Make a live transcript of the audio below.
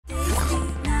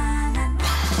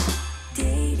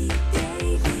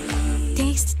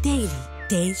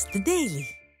Taste the Daily.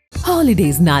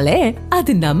 Holidays nale,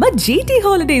 adu namma GT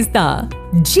Holidays da.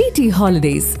 GT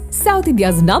Holidays, South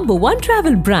India's #1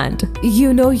 travel brand.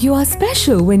 You know you are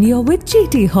special when you're with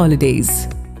GT Holidays.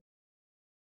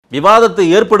 விவாதத்தை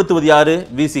ஏற்படுத்துவது யாரு?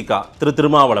 விசிகா,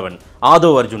 திருமாவளவன்,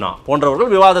 ஆதவ், அர்ஜுனா போன்றவர்கள்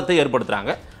விவாதத்தை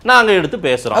ஏற்படுத்துறாங்க. நாங்க எடுத்து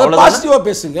பேசுறோம். அவ்வளவுதான். பாசிட்டிவா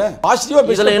பேசுங்க. பாசிட்டிவா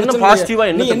பேசல. என்ன பாசிட்டிவா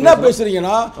என்ன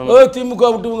பேசுறீங்கன்னா திமுக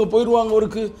விட்டு இவங்க போயிடுவாங்க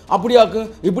ஒருக்கு அப்படியாக்கு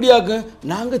இப்படியாக்கு.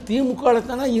 நாங்க திமுகல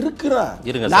தான இருக்கிறோம்.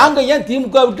 நாங்க ஏன்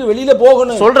திமுக விட்டு வெளியில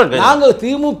போகணும்? சொல்றேன். நாங்க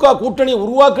திமுக கூட்டணி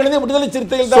உருவாக்குனதே விடுதலை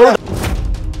சிறுத்தைகள் தான்.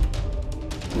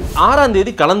 6ஆம்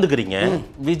தேதி கலந்துக்கிறீங்க.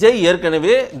 விஜய்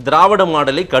ஏற்கனவே திராவிட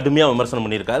மாடலை கடுமையா விமர்சனம்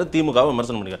பண்ணியிருக்காரு, திமுக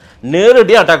விமர்சனம் பண்ணிருக்காரு,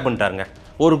 நேரடியாக அட்டாக் பண்ணிட்டாருங்க.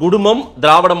 ஒரு குடும்பம்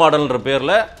திராவிட மாடல்ன்ற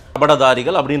பேர்ல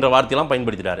படதாரிகள் அப்படின்ற வார்த்தையெல்லாம்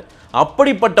பயன்படுத்திட்டாரு.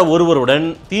 அப்படிப்பட்ட ஒருவருடன்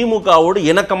திமுகவோடு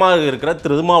இணக்கமாக இருக்கிற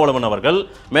திருமாவளவன் அவர்கள்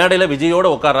மேடையில விஜயோட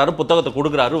உட்கார்றாரு, புத்தகத்தை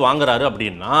கொடுக்குறாரு, வாங்குறாரு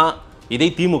அப்படின்னா இதை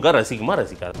திமுக ரசிக்குமா?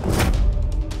 ரசிக்காது.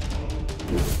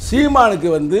 சீமானுக்கு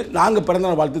வந்து நாங்க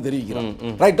பிறந்தநாள் வாழ்த்து தெரிவிக்கிறோம்.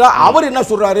 ரைட்டா? அவர் என்ன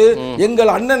சொல்றாரு?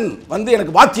 எங்கள் அண்ணன் வந்து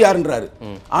எனக்கு வாத்தியார்ன்றாரு.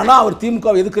 ஆனா அவர்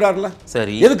திமுக எதுக்குறாருல?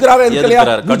 சரி, எதுக்குறாரு? எதுக்கலையா?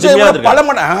 விஜய்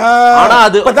பலமன ஆனா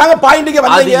அது இப்பதாங்க பாயிண்ட்க்கு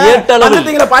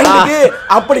வந்தீங்க. பாயிண்ட்க்கு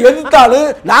அப்படி எதிர்த்தாலும்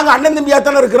நாங்க அண்ணன் தம்பியா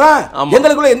தான இருக்கிறோம்.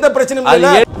 எங்களுக்குள்ள எந்த பிரச்சனையும்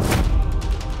இல்ல.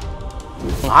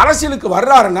 அரசியலுக்கு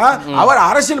வர்றாருன்னா அவர்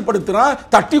அரசியல் படுத்துறோம்,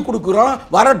 தட்டி கொடுக்குறோம்,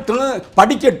 வரட்டும்,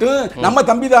 படிக்கட்டும், நம்ம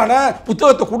தம்பி தானே,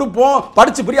 புத்தகத்தை கொடுப்போம்,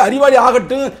 படிச்சு பெரிய அறிவாளி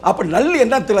ஆகட்டும், அப்படி நல்ல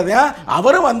எண்ணத்துல தான்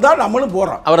அவரும் வந்தா நம்மளும்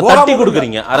போறோம். அவரை தட்டி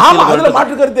கொடுக்குறீங்க. அதுல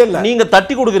மாற்று கருத்தே இல்ல. நீங்க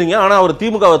தட்டி கொடுக்குறீங்க, ஆனா அவர்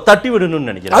திமுக தட்டி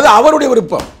விடணும்னு நினைக்கிறேன். அது அவருடைய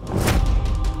விருப்பம்.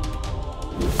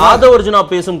 ஆதவ், அர்ஜுனா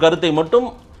பேசும் கருத்தை மட்டும்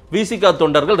விசிகா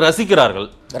தொண்டர்கள் ரசிக்கிறார்கள்.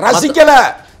 ரசிக்கல,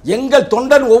 எங்கள்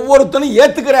தொண்டன் ஒவ்வொருத்தரும்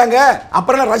ஏத்துக்கிறாங்க.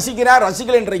 அப்புறம்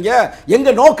ரசிக்கலன்றீங்க. எங்க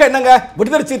நோக்கம் என்னங்க?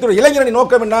 விடுதலை சிறுத்தை இளைஞரணி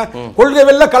நோக்கம் என்ன? கொள்கை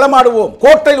வெல்ல களமாடுவோம்,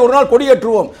 கோட்டையில் ஒரு நாள்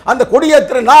கொடியேற்றுவோம். அந்த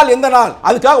கொடியேற்ற நாள் எந்த நாள்?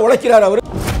 அதுக்காக உழைக்கிறார் அவர்.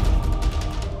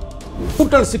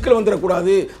 கூட்டல் சிக்கல்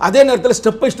வந்துடக்கூடாது, அதே நேரத்தில்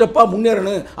ஸ்டெப் பை ஸ்டெப்பா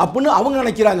முன்னேறணும் அப்படின்னு அவங்க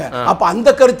நினைக்கிறாங்க. அப்ப அந்த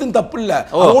கருத்தும் தப்பு இல்ல.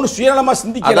 அவங்க சுயநலமா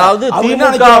சிந்திக்கல. அதாவது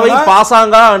திமுகவை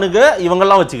பாசாங்கா அணுக இவங்க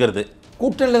எல்லாம் வச்சுக்கிறது.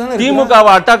 திமுகவை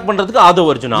அட்டாக் பண்றதுக்கு ஆதவ்,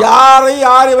 அர்ஜுனா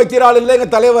யாரை வைக்கிறாள் இல்ல எங்க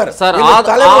தலைவர்.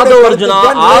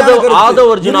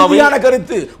 உறுதியான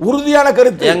கருத்து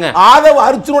ஆதவ்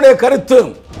அர்ஜுனுடைய கருத்து.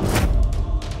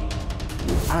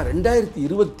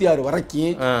 2026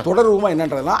 வரைக்கும் தொடர்புமா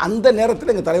என்னன்றதுனா அந்த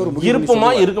நேரத்தில் எங்க தலைவர் இருப்போமா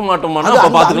இருக்க மாட்டோமா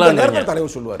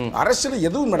தலைவர் சொல்லுவார். அரசியல்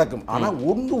எதுவும் நடக்கும். ஆனா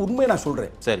ஒன்று உண்மை நான்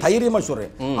சொல்றேன், தைரியமா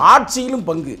சொல்றேன், ஆட்சியிலும்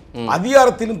பங்கு,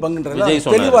 அதிகாரத்திலும் பங்குன்றது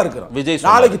தெளிவா இருக்கிறோம். விஜய்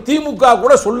நாளைக்கு திமுக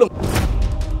கூட சொல்லும்.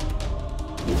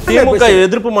 திமுக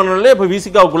எதிர்ப்பு மனநிலை இப்ப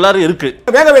விசிகாவுக்குள்ளார இருக்கு.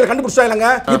 வேகவேல கண்டுபிடிச்சாங்க.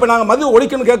 இப்ப நாங்க மது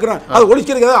ஒழிக்கணும் கேக்குறோம். அது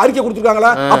ஒழிக்கிறதுக்கு அறிக்கை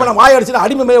கொடுத்துருக்காங்களா? அப்ப நான் வாய் அடிச்சு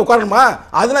அடிமை மேல உட்காரணுமா?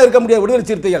 அதெல்லாம் இருக்க முடியாது. விடுதலை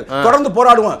சிறுத்தைகள் தொடர்ந்து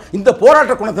போராடுவோம். இந்த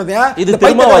போராட்ட குணத்தை இது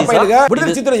விடுதலை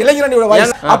சிறுத்தை இளைஞரணியோட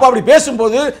வாய்ஸ். அப்ப அப்படி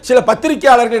பேசும்போது சில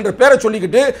பத்திரிகையாளர்கள் என்ற பேரை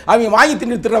சொல்லிக்கிட்டு அவங்க வாங்கி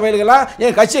தின்னுற வயல்களா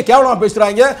என் கட்சியை கேவலமா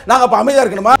பேசுறாங்க. நாங்க அப்ப அமைதியா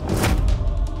இருக்கணுமா?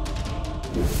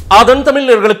 ஆதன்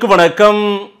தமிழர்களுக்கு வணக்கம்.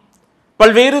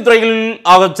 பல்வேறு துறைகளில்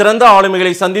ஆகச் சிறந்த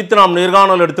ஆளுமைகளை சந்தித்து நாம்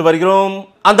நேர்காணல் எடுத்து வருகிறோம்.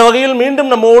 அந்த வகையில்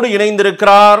மீண்டும் நம்மோடு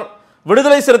இணைந்திருக்கிறார்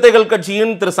விடுதலை சிறுத்தைகள்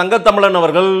கட்சியின் திரு சங்கத்தமிழன்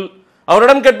அவர்கள்.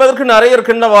 அவரிடம் கேட்பதற்கு நிறைய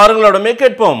இருக்கின்ற வாரங்களோடமே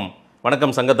கேட்போம்.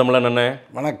 வணக்கம் சங்கத்தமிழன் அண்ணே.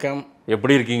 வணக்கம்.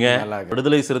 எப்படி இருக்கீங்க?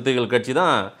 விடுதலை சிறுத்தைகள் கட்சி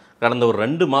தான் கடந்த ஒரு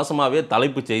 2 மாசமாவே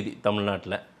தலைப்பு செய்தி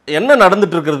தமிழ்நாட்டில். என்ன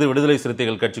நடந்துட்டு இருக்கிறது விடுதலை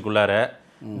சிறுத்தைகள் கட்சிக்குள்ளார?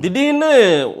 திடீர்னு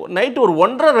நைட்டு ஒரு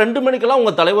 1:30-2 மணிக்கெல்லாம்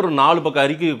உங்க தலைவர் 4 பக்கம்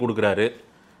அறிக்கை கொடுக்குறாரு.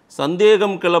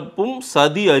 சந்தேகம் கிளப்பும்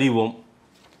சதி அறிவோம்.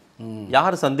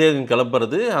 யார் சந்தேகம்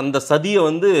கிளப்புறது? அந்த சதியை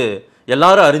வந்து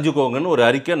எல்லாரும் அறிஞ்சுக்கோங்கன்னு ஒரு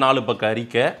அறிக்கை, 4 பக்க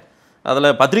அறிக்கை.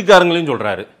 அதில் பத்திரிக்காரங்களையும்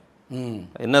சொல்கிறாரு.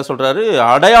 என்ன சொல்கிறாரு?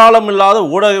 அடையாளம் இல்லாத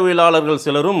ஊடகவியலாளர்கள்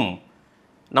சிலரும்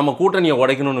நம்ம கூட்டணியை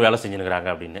உடைக்கணும்னு வேலை செஞ்சுருக்கிறாங்க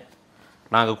அப்படின்னு.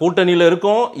 நாங்கள் கூட்டணியில்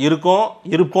இருப்போம்,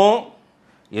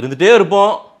 இருந்துகிட்டே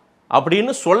இருப்போம்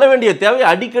அப்படின்னு சொல்ல வேண்டிய தேவை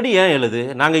அடிக்கடி ஏன் எழுது?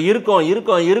 நாங்கள்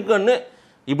இருக்கோன்னு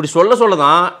இப்படி சொல்ல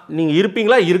தான் நீங்கள்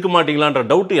இருப்பீங்களா இருக்க மாட்டீங்களான்ற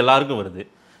டவுட்டு எல்லாருக்கும் வருது.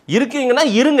 இருக்கீங்கன்னா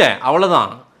இருங்க,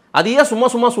 அவ்வளோதான். அது ஏன் சும்மா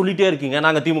சொல்லிகிட்டே இருக்கீங்க?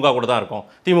 நாங்கள் திமுக கூட தான் இருக்கோம்,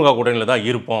 திமுக கூட்டணியில் தான்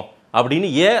இருப்போம் அப்படின்னு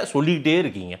ஏன் சொல்லிக்கிட்டே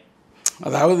இருக்கீங்க?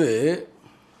 அதாவது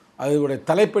அதோடைய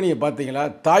தலைப்பணியை பார்த்தீங்களா?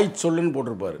 தாய் சொல்லுன்னு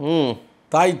போட்டிருப்பாரு.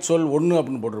 தாய் சொல் 1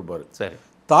 அப்படின்னு போட்டிருப்பாரு. சரி,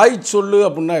 தாய் சொல்லு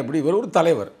அப்படின்னா எப்படி? இவர் ஒரு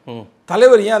தலைவர்.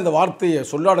 தலைவர் ஏன் அந்த வார்த்தையை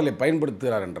சொல்லாடலை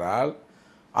பயன்படுத்துகிறார் என்றால்,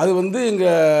 அது வந்து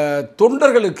எங்கள்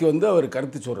தொண்டர்களுக்கு வந்து அவர்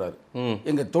கருத்து சொல்கிறார்.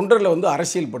 எங்கள் தொண்டரில் வந்து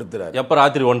அரசியல் படுத்துகிறார். எப்போ?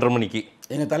 ராத்திரி 1:30 மணிக்கு.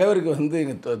 எங்கள் தலைவருக்கு வந்து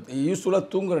எங்கள் யூஸ்வலாக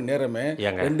தூங்குற நேரமே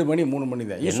 2 மணி 3 மணி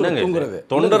தான் தூங்குறது.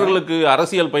 தொண்டர்களுக்கு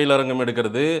அரசியல் பயிலரங்கம்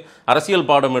எடுக்கிறது, அரசியல்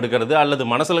பாடம் எடுக்கிறது, அல்லது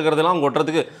மனசில் இருக்கிறதெல்லாம்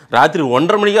கொட்டுறதுக்கு ராத்திரி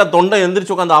 1:30 மணிக்கா தொண்டை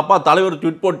எந்திரிச்சு உட்காந்து அப்பா தலைவர்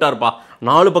ட்வீட் போட்டார்ப்பா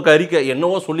 4 பக்க அறிக்கை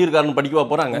என்னவோ சொல்லியிருக்காருன்னு படிக்கவா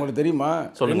போகிறாங்க? உங்களுக்கு தெரியுமா?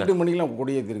 2 மணிக்கெலாம்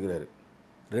கொடியேற்றி இருக்கிறாரு.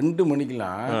 2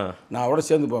 மணிக்கெல்லாம் நான் அவட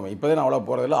சேர்ந்து போவேன். இப்போதான் நான் அவ்வளோ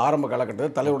போகிறதில்ல, ஆரம்ப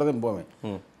காலகட்டத்தில் தலையோட தான் போவேன்.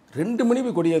 2 மணி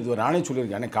போய் கொடி ஏற்றுவேன். நானே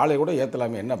சொல்லியிருக்கேன், எனக்கு காலையை கூட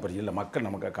ஏற்றலாமே, என்ன பரிசு இல்லை, மக்கள்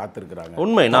நமக்கு காத்திருக்கிறாங்க,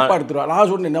 உண்மை நான் எடுத்துருவா.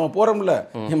 நான் சொன்னேன், நம்ம போகிறோம்ல,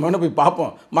 என் மகனை போய்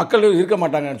பார்ப்போம், மக்கள் இருக்க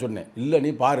மாட்டாங்கன்னு சொன்னேன். இல்லை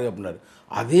நீ பாரு அப்படின்னாரு.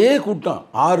 அதே கூட்டம்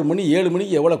 6 மணி 7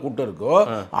 மணிக்கு எவ்வளோ கூட்டம் இருக்கோ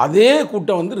அதே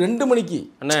கூட்டம் வந்து 2 மணிக்கு.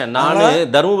 அண்ணே நான்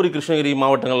தருமபுரி கிருஷ்ணகிரி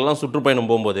மாவட்டங்கள்லாம் சுற்றுப்பயணம்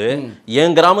போகும்போது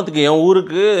என் கிராமத்துக்கு என்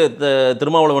ஊருக்கு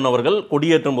திருமாவளவன் அவர்கள்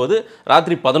கொடியேற்றும் போது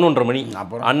ராத்திரி 11:30 மணி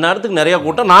அந்நேரத்துக்கு நிறைய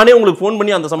கூட்டம். நானே உங்களுக்கு ஃபோன்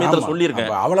பண்ணி அந்த சமயத்தில் சொல்லியிருக்கேன்,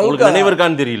 உங்களுக்கு நினைவு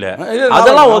இருக்கான்னு தெரியல.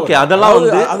 அதெல்லாம் ஓகே, அதெல்லாம்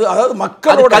வந்து அதாவது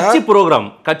மக்களோட கட்சி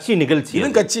ப்ரோக்ராம், கட்சி நிகழ்ச்சி,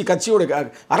 இது கட்சியோட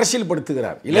அரசியல்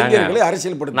படுத்துகிறார், இளைஞர்களை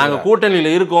அரசியல் படுத்து. நாங்கள்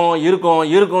கூட்டணியில்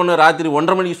இருக்கோம்னு ராத்திரி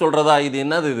 1:30 மணிக்கு சொல்றதா? இது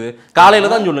என்னது? இது காலையில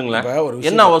தான் சொல்லுங்களேன்.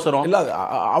 என்ன அவசரம்? இல்ல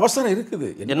அவசரம் இருக்குது.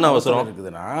 என்ன அவசரம்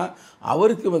இருக்குதுன்னா,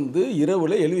 அவருக்கு வந்து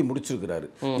இரவுல எழுதி முடிச்சிருக்கிறாரு.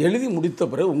 எழுதி முடித்த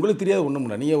பிறகு உங்களுக்கு தெரியாது ஒண்ணும்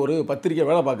இல்லை, நீங்க ஒரு பத்திரிக்கை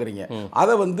வேலை பார்க்குறீங்க,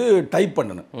 அதை வந்து டைப்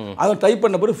பண்ணணும். அதை டைப்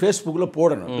பண்ண பிறகு ஃபேஸ்புக்கில்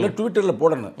போடணும், இல்லை ட்விட்டரில்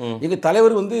போடணும். எங்க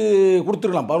தலைவர் வந்து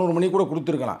கொடுத்துருக்கலாம், 11 மணிக்கு கூட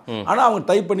கொடுத்துருக்கலாம். ஆனால் அவங்க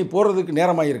டைப் பண்ணி போடுறதுக்கு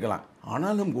நேரமாக இருக்கலாம்.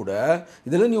 ஆனாலும் கூட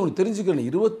இதில் நீ ஒன்று தெரிஞ்சுக்கணும்,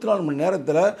 24 மணி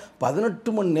நேரத்தில்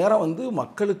 18 மணி நேரம் வந்து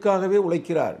மக்களுக்காகவே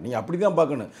உழைக்கிறார். நீங்கள் அப்படி தான்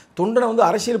பார்க்கணும். தொண்டனை வந்து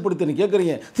அரசியல்படுத்த நீ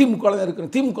கேட்குறீங்க,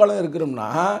 திமுக தான் இருக்கிறோம்னா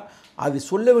அது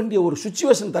சொல்ல வேண்டிய ஒரு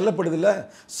சுச்சுவேஷன் தள்ளப்படுதில்ல.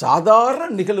 சாதாரண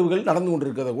நிகழ்வுகள் நடந்து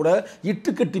கொண்டிருக்கிறத கூட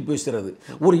இட்டுக்கட்டி பேசுறது,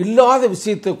 ஒரு இல்லாத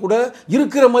விஷயத்தை கூட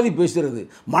இருக்கிற மாதிரி பேசுறது,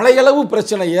 மலையளவு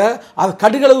பிரச்சனையை அது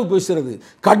கடுகளவு பேசுறது,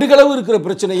 கடுகளவு இருக்கிற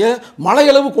பிரச்சனையை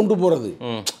மலையளவு கொண்டு போகிறது.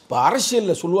 இப்போ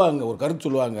அரசியலில் சொல்லுவாங்க, ஒரு கருத்து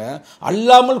சொல்லுவாங்க,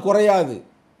 அல்லாமல் குறையாது,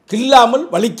 கில்லாமல்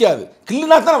வலிக்காது.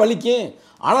 கில்லுனா தான் வலிக்கும்,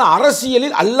 ஆனால்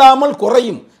அரசியலில் அல்லாமல்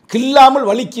குறையும், கில்லாமல்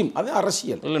வலிக்கும். அது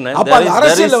அரசியல். அப்ப அந்த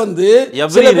அரசியல்ல வந்து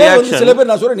சில பேர்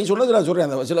நான் சொல்றேன், நீ சொன்னது நான்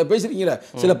சொல்றேன், சில பேசுறீங்களா,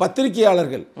 சில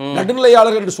பத்திரிகையாளர்கள்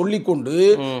நடுநிலையாளர்கள் என்று சொல்லிக்கொண்டு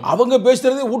அவங்க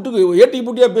பேசுறது வீட்டுக்கு ஏட்டி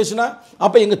பூட்டியா பேசினா,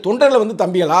 அப்ப எங்க தொண்டர்களை வந்து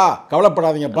தம்பிகளா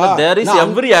கவலைப்படாதீங்கப்பா, there is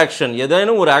every action,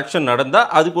 ஏதேனும் ஒரு ஆக்ஷன் நடந்தா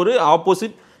அதுக்கு ஒரு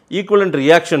ஆப்போசிட் ஈக்குவலன்ட்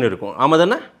ரியாக்ஷன் இருக்கும். ஆமா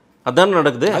தானே? அதான்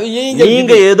நடக்குது.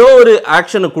 நீங்க ஏதோ ஒரு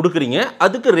ஆக்ஷனை கொடுக்குறீங்க,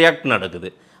 அதுக்கு ரியாக்ட் நடக்குது,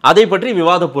 அதை பற்றி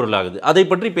விவாத பொருளாகுது, அதை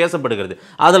பற்றி பேசப்படுகிறது,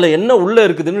 அதில் என்ன உள்ள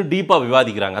இருக்குதுன்னு டீப்பாக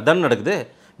விவாதிக்கிறாங்க. அதான் நடக்குது.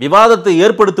 விவாதத்தை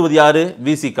ஏற்படுத்துவது யாரு?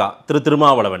 விசிகா,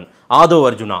 திருமாவளவன், ஆதவ்,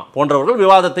 அர்ஜுனா போன்றவர்கள்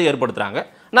விவாதத்தை ஏற்படுத்துறாங்க,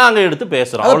 நாங்கள் எடுத்து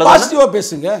பேசுகிறோம். பாசிட்டிவா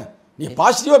பேசுங்க. நீ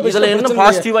பாசிட்டிவா பேசல, என்ன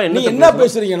பாசிட்டிவா என்ன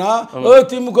பேசுறீங்கன்னா,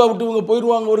 திமுக விட்டு இவங்க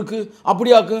போயிடுவாங்க, ஒருக்கு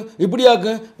அப்படியாக்கு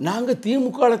இப்படியாக்கு. நாங்க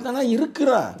திமுக தானே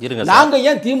இருக்கிறோம், நாங்க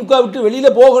ஏன் திமுக விட்டு வெளியில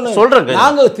போகணும்? சொல்றேன்,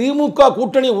 நாங்க திமுக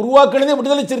கூட்டணி உருவாக்குனதே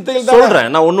விடுதலை சிறுத்தைகள் தான்.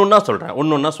 சொல்றேன், நான் ஒன்னொன்னா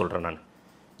சொல்றேன். நான்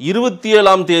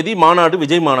 27ஆம் தேதி மாநாடு,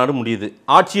 விஜய் மாநாடு முடியுது.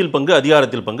 ஆட்சியில் பங்கு,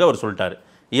 அதிகாரத்தில் பங்கு அவர் சொல்லிட்டாரு.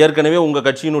 ஏற்கனவே உங்க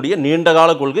கட்சியினுடைய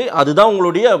நீண்டகால கொள்கை அதுதான்,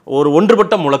 உங்களுடைய ஒரு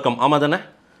ஒன்றுபட்ட முழக்கம். ஆமா தானே?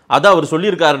 அதான் அவர்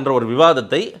சொல்லியிருக்காருன்ற ஒரு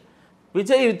விவாதத்தை,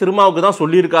 விஜய் திருமாவுக்கு தான்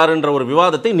சொல்லியிருக்காருன்ற ஒரு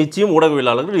விவாதத்தை நிச்சயம்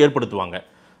ஊடகவியலாளர்கள் ஏற்படுத்துவாங்க,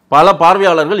 பல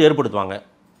பார்வையாளர்கள் ஏற்படுத்துவாங்க.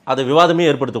 அதை விவாதமே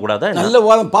ஏற்படுத்தக்கூடாது. நல்ல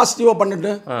விவாதம் பாசிட்டிவா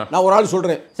பண்ணிட்டு நான் ஒரு ஆள்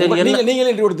சொல்றேன்,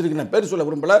 நீங்களே எடுத்துருக்கேன், பேர் சொல்ல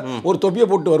விரும்பல, ஒரு தொப்பியை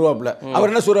போட்டு வருவாப்புல,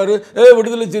 அவர் என்ன சொல்றாரு,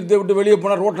 விடுதலை சிறுத்தை விட்டு வெளியே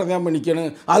போனா ரோட்டில் தான்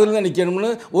நிற்கணும், அதுல தான் நிற்கணும்னு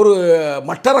ஒரு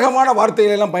மட்டரகமான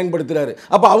வார்த்தைகளை எல்லாம் பயன்படுத்துறாரு.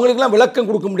 அப்ப அவங்களுக்குலாம் விளக்கம்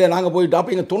கொடுக்க முடியாது, நாங்க போயிட்டு.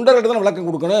 அப்ப எங்க தொண்டர்கிட்ட தான் விளக்கம்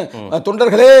கொடுக்கணும்.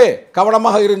 தொண்டர்களே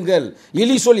கவனமாக இருங்கள்,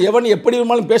 இலி சொல் எவன் எப்படி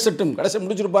வேணுமாலும் பேசட்டும், கடைசி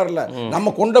முடிச்சிருப்பார்ல,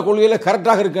 நம்ம கொண்ட கொள்கையில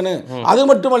கரெக்டாக இருக்கணும். அது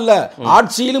மட்டுமல்ல,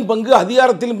 ஆட்சியிலும் பங்கு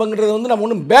அதிகாரத்திலும் பங்குன்றது வந்து நம்ம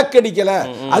ஒன்றும் பேக் அடிக்கல,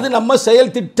 அது நம்ம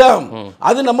செயல் திட்டம்,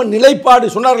 அது நம்ம நிலைப்பாடு.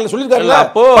 சொன்னார்ல, சொல்லிருக்காருல,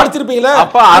 படிச்சிருப்பீங்களா?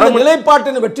 அந்த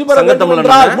நிலைப்பாட்டின் வெற்றி பெற வேண்டும்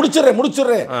என்றால்,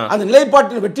 முடிச்சிடுறேன், அந்த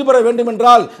நிலைப்பாட்டின் வெற்றி பெற வேண்டும்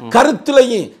என்றால்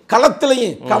கருத்திலையும்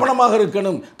களத்திலையும் கவனமாக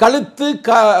இருக்கணும்.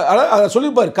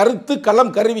 சொல்லிப்பாரு, கருத்து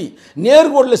களம் கருவி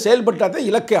நேர்கோட்டில் செயல்பட்டாதான்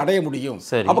இலக்கை அடைய முடியும்.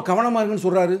 அப்ப கவனமா இருக்குன்னு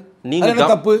சொல்றாரு.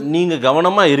 நீங்க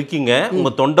கவனமா இருக்கீங்க, உங்க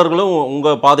தொண்டர்களும் உங்க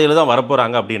பாதையில தான்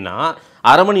வரப்போறாங்க அப்படின்னா,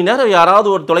 அரை மணி நேரம் யாராவது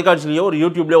ஒரு தொலைக்காட்சியிலையோ ஒரு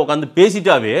யூடியூப்லயோ உட்காந்து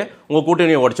பேசிட்டாவே உங்க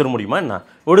கூட்டணியை உடைச்சிட முடியுமா என்ன?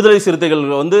 விடுதலை சிறுத்தைகள்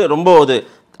வந்து ரொம்ப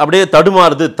அப்படியே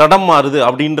தடம் மாறுது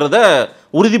அப்படின்றத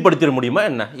உறுதிப்படுத்திட முடியுமா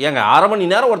என்ன? ஏங்க அரை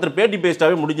மணி நேரம் ஒருத்தர் பேட்டி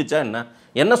பேசிட்டாவே முடிஞ்சிச்சா என்ன?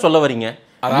 என்ன சொல்ல வரீங்க?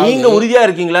 நீங்க உறுதியா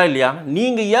இருக்கீங்களா இல்லையா?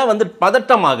 நீங்க ஏன்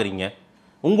பதட்டம் ஆகுறீங்க?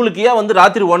 உங்களுக்கு ஏன்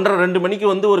ராத்திரி 1:30-2 மணிக்கு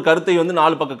ஒரு கருத்தை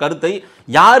 4 பக்க கருத்தை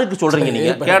யாருக்கு சொல்றீங்க?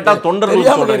 நீங்க கேட்டா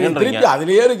தொண்டர்களுக்கு சொல்றீங்கன்றீங்க.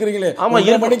 அதுலயே இருக்கீங்களே. ஆமா,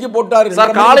 7 மணிக்கு போட்டாரு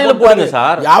சார், காலையில போடுங்க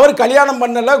சார். அவர் கல்யாணம்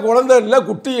பண்ணல, குழந்தை இல்ல,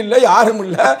 குட்டி இல்ல, யாரும்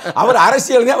இல்ல, அவர்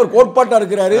அரசியல் தான், அவர் கோட்பாட்டா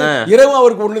இருக்கிறாரு. இரவு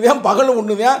அவருக்கு ஒண்ணுதான், பகலும்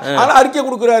ஒண்ணுதான். ஆனா அறிக்கை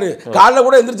கொடுக்குறாரு. காலைல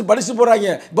கூட எந்திரிச்சு படிச்சு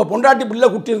போறாங்க. இப்ப பொண்டாட்டி பிள்ளை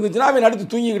குட்டி இருந்துச்சுன்னா அவன் அடுத்து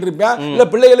தூங்கிக்கிட்டு இருப்பேன், இல்ல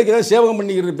பிள்ளைகளுக்கு ஏதாவது சேவகம்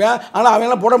பண்ணிக்கிட்டு இருப்பேன். ஆனா அவன்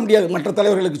எல்லாம் போட முடியாது, மற்ற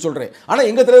தலைவர்களுக்கு சொல்றேன். ஆனா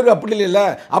எங்க தலைவருக்கு அப்படி இல்ல.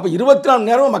 அப்ப 24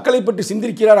 நேரம் மக்களை பற்றி சிந்திக்க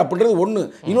இருக்கிறார் அப்படின்றது ஒன்று.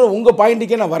 இன்னொன்று உங்கள்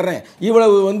பாயிண்ட்டுக்கே நான் வர்றேன்.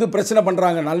 இவ்வளவு வந்து பிரச்சனை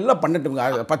பண்ணுறாங்க, நல்லா பண்ணட்டுங்க.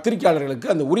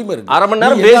 பத்திரிகையாளர்களுக்கு அந்த உரிமை இருக்கு. அரை மணி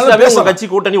நேரம் பேசாவே உங்க கட்சி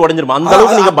கூட்டணி உடைஞ்சிரும். அந்த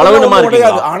அளவுக்கு நீங்க பலவீனமா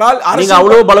இருக்கீங்க. ஆனால் நீங்க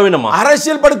அவ்வளவு பலவீனமா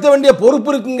அரசியல் படுத்த வேண்டிய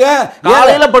பொறுப்பு இருக்குங்க.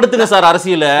 காலையில படுத்துங்க சார்,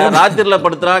 அரசியல ராத்திரில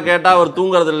படுத்துறா கேட்டா அவர்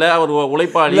தூங்குறது இல்ல, அவர்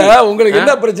உழைப்பாளி. உங்களுக்கு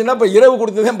என்ன பிரச்சனை? இப்ப இரவு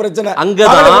கொடுத்ததே பிரச்சனை.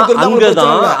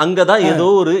 அங்கதான்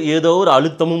ஏதோ ஒரு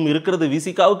அழுத்தமும் இருக்கிறது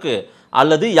விசிகாவுக்கு,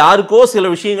 அல்லது யாருக்கோ சில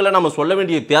விஷயங்களை நம்ம சொல்ல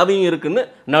வேண்டிய தேவையும் இருக்குன்னு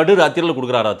நடு ராத்திரில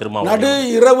கொடுக்குறாரா திருமாவளவன்? நடு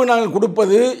இரவு நாங்கள்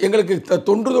கொடுப்பது எங்களுக்கு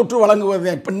தொன்று தொற்று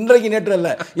வழங்குவது. இப்ப இன்றைக்கு நேற்று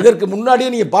அல்ல, இதற்கு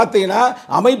முன்னாடியே நீங்க பாத்தீங்கன்னா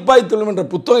அமைப்பாய் தொழில் என்ற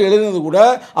புத்தகம் எழுதினது கூட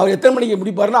அவர் எத்தனை மணிக்கு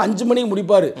முடிப்பாருன்னா 5 மணிக்கு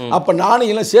முடிப்பாரு. அப்ப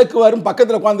நானும் எல்லாம் சேர்க்குவாரும்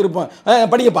பக்கத்துல உட்காந்துருப்போம்,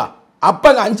 படிக்கப்பா அப்போ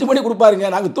அங்கே 5 மணி கொடுப்பாருங்க.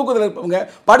 நாங்கள் தூக்கத்தில் இருப்போங்க,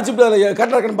 படிச்சுட்டு அதை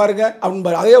கரெக்டாக பாருங்க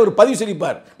அப்படின்னு அதே ஒரு பதிவு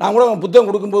சொல்லிப்பார். நான் கூட புத்தகம்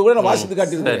கொடுக்கும்போது கூட நான் வாசித்து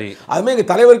காட்டியிருக்கேன். அதுமாதிரி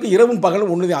எங்கள் தலைவருக்கு இரவும்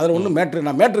பகலும் ஒன்று. அதில் ஒன்றும் மேட்ரு,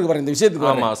 நான் மேட்ருக்கு வரேன் இந்த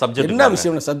விஷயத்துக்கு. என்ன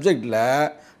விஷயம் சப்ஜெக்டில்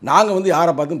நாங்கள் வந்து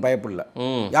யாரை பார்த்தும் பயப்படல,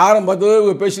 யாரை பார்த்து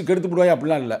பேசி கெடுத்து விடுவாங்க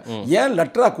அப்படிலாம் இல்லை. ஏன்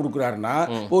லெட்டராக கொடுக்குறாருன்னா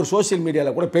ஒரு சோசியல்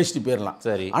மீடியாவில் கூட பேசிட்டு போயிடலாம்.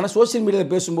 ஆனால் சோசியல்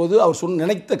மீடியாவில் பேசும்போது அவர்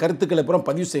நினைத்த கருத்துக்களை அப்புறம்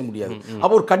பதிவு செய்ய முடியாது.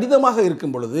 அப்போ ஒரு கடிதமாக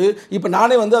இருக்கும் பொழுது இப்போ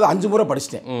நானே வந்து அதை 5 முறை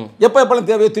படிச்சிட்டேன். எப்பெல்லாம்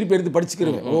தேவையோ திருப்பி எடுத்து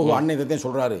படிச்சுக்கிறேன். ஓஹோ அண்ணன் இதைத்தான்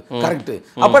சொல்றாரு, கரெக்ட்.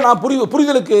 அப்போ நான்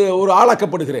புரிதலுக்கு ஒரு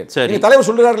ஆளாக்கப்படுகிறேன். எங்கள் தலைவர்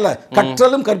சொல்றாருல்ல,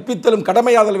 கற்றலும் கற்பித்தலும்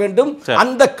கடமையாதல் வேண்டும்,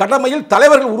 அந்த கடமையில்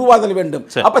தலைவர்கள் உருவாதல் வேண்டும்.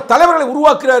 அப்ப தலைவர்களை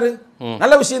உருவாக்குறாரு,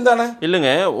 நல்ல விஷயம் தானே?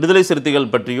 இல்லைங்க, விடுதலை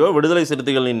சிறுத்தைகள் பற்றியோ விடுதலை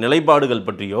சிறுத்தைகளின் நிலைப்பாடுகள்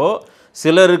பற்றியோ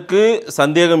சிலருக்கு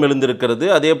சந்தேகம் எழுந்திருக்கிறது.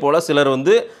 அதே போல் சிலர்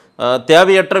வந்து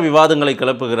தேவையற்ற விவாதங்களை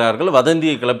கிளப்புகிறார்கள்,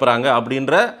 வதந்தியை கிளப்புறாங்க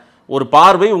அப்படின்ற ஒரு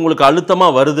பார்வை உங்களுக்கு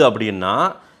அழுத்தமாக வருது. அப்படின்னா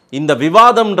இந்த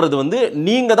விவாதம்ன்றது வந்து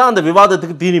நீங்கள் தான் அந்த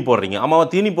விவாதத்துக்கு தீனி போடுறீங்க. ஆமாவா,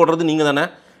 தீனி போடுறது நீங்கள் தானே.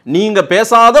 நீங்கள்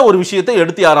பேசாத ஒரு விஷயத்தை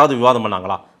எடுத்து யாராவது விவாதம்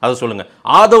பண்ணாங்களா? அதை சொல்லுங்கள்.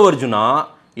 ஆதவ் அர்ஜுனா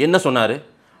என்ன சொன்னார்?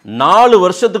 4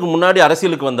 வருஷத்துக்கு முன்னாடி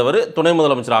அரசியலுக்கு வந்தவர் துணை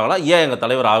முதலமைச்சர் ஆகலாம், ஏன் எங்கள்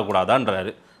தலைவர்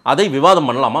ஆகக்கூடாதான்றாரு. அதை விவாதம்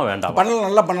பண்ணலாமா வேண்டாம்? பண்ணலாம்,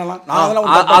 நல்லா பண்ணலாம்.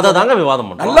 அதை தாங்க விவாதம்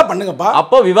பண்ணலாம். நல்லா பண்ணுங்கப்பா.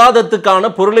 அப்போ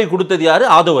விவாதத்துக்கான பொருளை கொடுத்தது யாரு?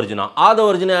 ஆதவ் அர்ஜுனா. ஆதவ்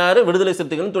அர்ஜுனா யாரு? விடுதலை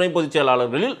சிறுத்தைகளின் துணை பொதுச்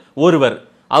செயலாளர்களில் ஒருவர்.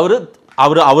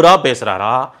 அவரா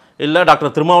பேசுறாரா, இல்ல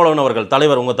டாக்டர் திருமாவளவன் அவர்கள்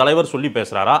தலைவர், உங்க தலைவர் சொல்லி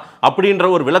பேசுறாரா அப்படின்ற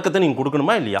ஒரு விளக்கத்தை நீங்க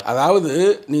கொடுக்கணுமா இல்லையா? அதாவது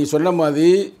நீங்க சொன்ன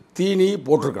மாதிரி தீனி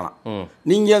போட்டிருக்கலாம்,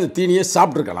 நீங்க அந்த தீனியை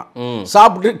சாப்பிட்டுருக்கலாம்,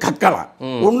 சாப்பிட்டு கக்கலாம்,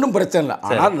 ஒன்றும் பிரச்சனை இல்லை.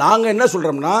 ஆனால் நாங்கள் என்ன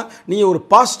சொல்றோம்னா நீங்க ஒரு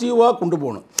பாசிட்டிவாக கொண்டு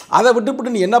போகணும். அதை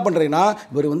விட்டுவிட்டு நீ என்ன பண்ணுறீங்கன்னா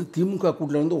இவர் வந்து திமுக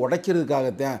கூட்டில் வந்து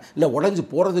உடைக்கிறதுக்காகத்தான், இல்லை உடைஞ்சு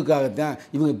போகிறதுக்காகத்தான்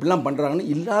இவங்க இப்படிலாம்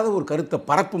பண்ணுறாங்கன்னு இல்லாத ஒரு கருத்தை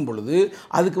பரப்பும் பொழுது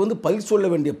அதுக்கு வந்து பதில் சொல்ல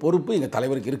வேண்டிய பொறுப்பு எங்கள்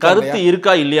தலைவருக்கு இருக்கு. கருத்து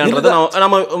இருக்கா இல்லையான்றது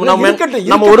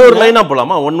நம்ம ஒரு லைனாக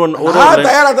போகலாமா?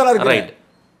 தயாராக தானே இருக்கு.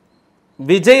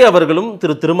 விஜய் அவர்களும்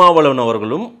திருமாவளவன்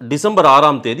அவர்களும் டிசம்பர்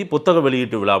 6ஆம் தேதி புத்தக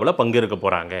வெளியீட்டு விழாவில் பங்கேற்க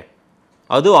போகிறாங்க.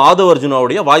 அது ஆதவ்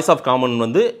அர்ஜுனாவுடைய வாய்ஸ் ஆஃப் காமன்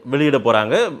வந்து வெளியிட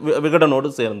போறாங்க விகடனோடு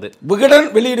சேர்ந்து. விகடன்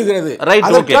வெளியிடுகிறது.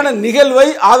 அதற்கான நிகழ்வை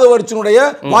ஆதவ் அர்ஜுனுடைய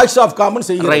வாய்ஸ் ஆஃப் காமன்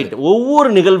செய்கிறது. ரைட். ஒவ்வொரு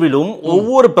நிகழ்விலும்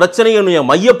ஒவ்வொரு பிரச்சனையுடைய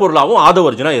மைய பொருளாகவும் ஆதவ்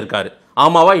அர்ஜுனா இருக்காரு.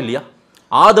 ஆமாவா இல்லையா?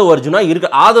 ஆதவ் அர்ஜுனா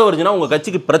இருக்கு. ஆதவ் அர்ஜுனா உங்க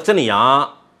கட்சிக்கு பிரச்சனையா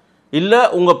இல்ல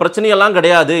உங்க பிரச்சனையெல்லாம்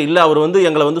கிடையாது, இல்ல அவர் வந்து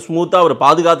எங்களை வந்து ஸ்மூத்தா அவர்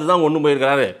பாதுகாத்து தான் கொண்டு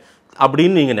போயிருக்கிறாரு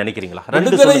அப்படின்னு நீங்க நினைக்கிறீங்களா?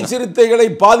 விடுதலை சிறுத்தைகளை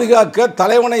பாதுகாக்க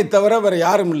தலைவனை தவிர வேற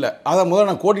யாரும் இல்லை. அதை முதல்ல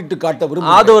நான் கோடிட்டு காட்ட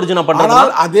விரும்புகிறேன். ஆதவ் அர்ஜுனா பண்றாங்க.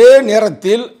 ஆனால் அதே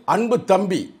நேரத்தில் அன்பு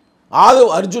தம்பி ஆதவ்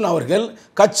அர்ஜுன் அவர்கள்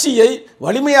கட்சியை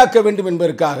வலிமையாக்க வேண்டும்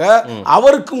என்பதற்காக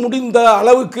அவருக்கு முடிந்த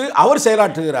அளவுக்கு அவர்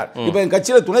செயலாற்றுகிறார். இப்ப என்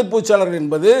கட்சியில துணை பொதுச்செயலாளர்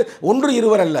என்பது 1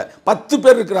 2 அல்ல, 10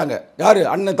 பேர் இருக்கிறாங்க. யாரு?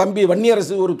 அண்ணன் தம்பி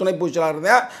வன்னியரசு ஒரு துணை பொதுச்செயலாளர்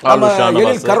தான்,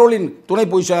 எழில் கரோலின் துணை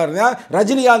பொதுச்செயலாளர் தான்,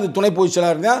 ரஜினிகாந்த் துணை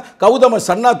பொதுச்செயலாளர் தான், கௌதம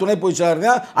சன்னா துணை பொதுச்செயலாளர்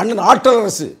தான், அண்ணன்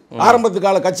ஆற்றலரசு ஆரம்பத்து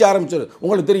கால கட்சி ஆரம்பிச்சாரு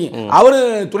உங்களுக்கு தெரியும், அவரு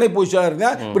துணை பொதுச்செயலாளர்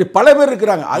தான். இப்படி பல பேர்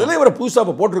இருக்கிறாங்க. அதுல இவரை புதுசா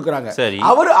போட்டிருக்கிறாங்க.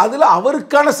 அவர் அதுல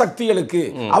அவருக்கான சக்திகளுக்கு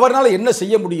அவரால் என்ன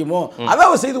செய்ய முடியுமோ அதை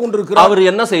அவர் செய்து கொண்டிருக்கிறார். அவர்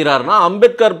என்ன செய்யறாருன்னா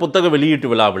அம்பேத்கர் புத்தக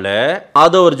வெளியீட்டு விழாவில்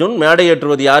ஆதவ் அர்ஜுன் மேடை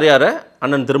ஏற்றுவது யார?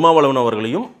 அண்ணன் திருமாவளவன்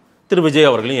அவர்களையும் திரு விஜய்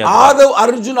அவர்களையும். ஆதவ்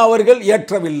அர்ஜுன் அவர்கள்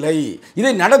ஏற்றவில்லை.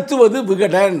 இதை நடத்துவது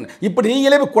விகடன். இப்படி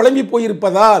நீங்களே குழம்பி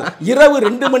போயிருப்பதால் இரவு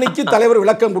 2 மணிக்கு தலைவர்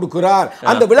விளக்கம் கொடுக்கிறார்.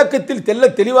 அந்த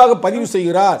விளக்கத்தில் தெளிவாக பதிவு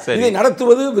செய்கிறார். இதை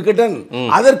நடத்துவது விகடன்.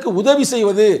 அதற்கு உதவி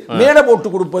செய்வது, மேடை போட்டு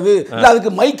கொடுப்பது, இல்ல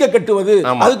அதுக்கு மைக்க கட்டுவது,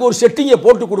 அதுக்கு ஒரு செட்டிங்கை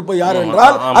போட்டு கொடுப்பது யார்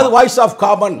என்றால் அது வாய்ஸ் ஆஃப்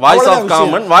காமன்.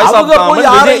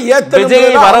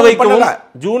 விஜய் வர வைக்கவும்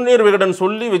ஜூனியர் விகடன்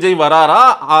சொல்லி விஜய் வராரா,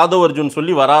 ஆதவ் அர்ஜுன்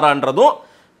சொல்லி வராரான்றதும்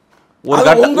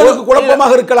உங்களுக்கு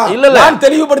குழப்பமாக இருக்கலாம். இல்ல நான்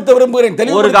தெளிவுபடுத்த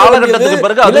விரும்புகிறேன். ஒரு காலகட்டத்துக்கு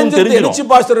பிறகு அதுவும்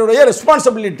தெரிஞ்சிரும்.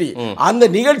 ரெஸ்பான்சிபிலிட்டி. அந்த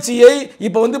நிகழ்ச்சியை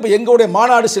இப்ப எங்களுடைய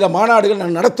மாநாடு, சில மாநாடுகள்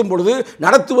நான் நடத்தும் பொழுது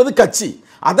நடத்துவது கட்சி.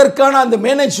 அதற்கான அந்த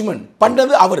மேனேஜ்மெண்ட்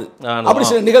பண்ணது அவர். அப்படி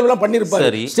சில நிகழ்வுலாம்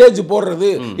பண்ணியிருப்பாரு. ஸ்டேஜ் போடுறது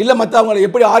இல்ல மத்த அவங்களை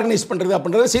எப்படி ஆர்கனைஸ் பண்றது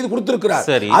அப்படின்றத செய்து கொடுத்திருக்கிறார்.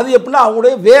 அது எப்படின்னா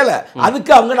அவங்களுடைய வேலை.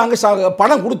 அதுக்கு அவங்க நாங்க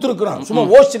பணம் கொடுத்திருக்கிறோம், சும்மா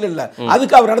ஓஸ்டில் இல்ல,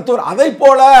 அதுக்கு அவர் நடத்துவார். அதை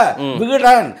போல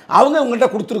விகடன் அவங்க உங்கள்கிட்ட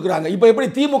கொடுத்திருக்கிறாங்க. இப்ப எப்படி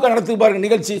திமுக நடத்து பாருங்க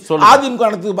நிகழ்ச்சி, அதிமுக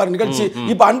நடத்து பாருங்க நிகழ்ச்சி,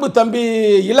 இப்ப அன்பு தம்பி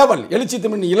இளவல் எழுச்சி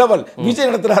தமிழ் இளவல் விஜய்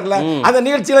நடத்துறாருல, அந்த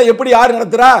நிகழ்ச்சியில எப்படி யாரு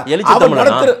நடத்துறா? அவர்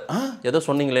நடத்துற ஏதோ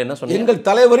சொன்னீங்களே, என்ன சொன்னீங்க? எங்கள்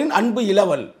தலைவரின் அன்பு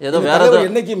இளவல். ஏதோ வேற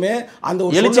என்னைக்குமே அந்த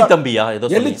எழுச்சி தம்பியா, ஏதோ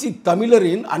எழுச்சி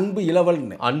தமிழரின் அன்பு இளவல்.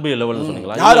 அன்பு இளவல்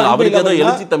சொன்னீங்களா? அவருக்கு ஏதோ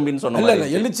எழுச்சி தம்பின்னு சொன்னாங்க. இல்ல இல்ல,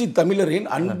 எழுச்சி தமிழரின்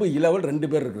அன்பு இளவல் 2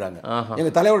 பேர் இருக்காங்க.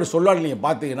 எங்க தலைவரோட சொல்லாடல் நீங்க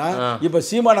பாத்தீங்கன்னா, இப்ப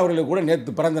சீமான் அவர்களுக்கு கூட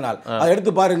நேத்து பிறந்த நாள், அதை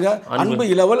எடுத்து பாருங்க. அன்பு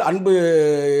இளவல், அன்பு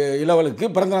இளவலுக்கு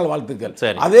பிறந்தநாள் வாழ்த்துக்கள்.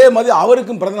 அதே மாதிரி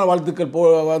அவருக்கும் பிறந்தநாள் வாழ்த்துக்கள்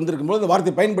வந்திருக்கும் போது இந்த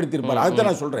வார்த்தை பயன்படுத்தி இருப்பார். அதுதான்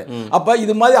நான் சொல்றேன். அப்ப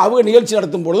இது மாதிரி அவங்க நிகழ்ச்சி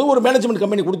நடத்தும் பொழுது ஒரு மேனேஜ்மெண்ட்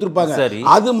கம்பெனி கொடுத்திருப்பாங்க.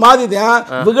 அது மாதிரி தான்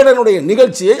விகடனுடைய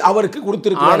நிகழ்ச்சியை அவருக்கு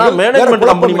கொடுத்திருக்காங்க. ஆனா மேனேஜ்மெண்ட்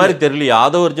கம்பெனி மாதிரி தெரியலையா?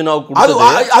 ஆதவ் அர்ஜுனாவுக்கு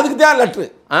அதுக்கு தான் லெட்டர்.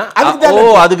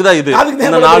 அதுக்குதான் இது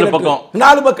 4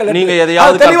 பக்கம். நீங்க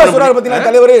எதையாவது தெளிவா சொல்றாரு பாத்தீங்களா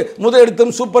தலைவர்?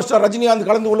 முதலெடுத்தும் சூப்பர் ஸ்டார் ரஜினிகாந்த்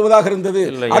கலந்து கொள்வதாக இருந்தது.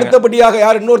 அடுத்தபடியாக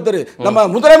யார் இன்னொருத்தர் நம்ம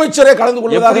முதலமைச்சரே கலந்து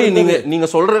கொள்வதாக. நீங்க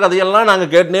சொல்ற கதையெல்லாம் நாங்க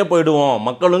கேட்டுனே போயிடுவோம்,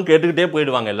 மக்களும் கேட்டுக்கிட்டே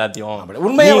போயிடுவாங்க எல்லாத்தையும்.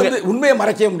 உண்மையை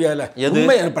மறைக்க முடியல.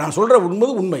 உண்மை நான் சொல்ற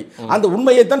உண்மை. அந்த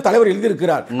உண்மையை தான் தலைவர் எழுதி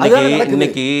இருக்கிறார்.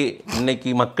 இன்னைக்கு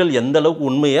மக்கள் எந்த அளவுக்கு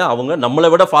உண்மையை அவங்க நம்மளை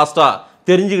விட ஃபாஸ்டா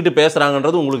தெரிஞ்சுக்கிட்டு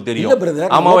பேசுறாங்கன்றது உங்களுக்கு தெரியும்.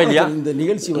 ஆமாவா இல்லையா?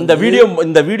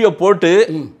 இந்த வீடியோ போட்டு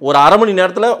ஒரு அரை மணி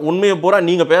நேரத்துல உண்மையை பூரா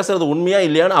நீங்க பேசுறது உண்மையா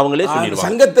இல்லையான்னு அவங்களே சொல்லிடுவாங்க.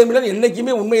 சங்கத்தமிழன்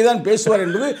என்னைக்குமே உண்மைதான் பேசுவார்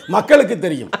என்பது மக்களுக்கு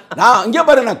தெரியும். நான் இங்க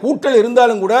பாரு, நான் கூட்டல்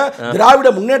இருந்தாலும் கூட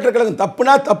திராவிட முன்னேற்ற கழகம்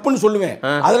தப்புனா தப்புன்னு சொல்லுவேன்.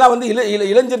 அதெல்லாம் வந்து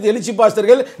இளைஞர் எழுச்சி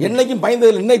பாஸ்டர்கள் என்னைக்கும்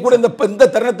பயந்ததில்லை. இன்னைக்கு கூட இந்த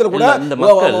தருணத்தில் கூட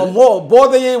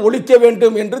போதையை ஒழிக்க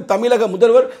வேண்டும் என்று தமிழக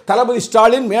முதல்வர் தளபதி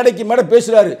ஸ்டாலின் மேடைக்கு மேடை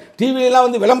பேசுறாரு. டிவிலாம்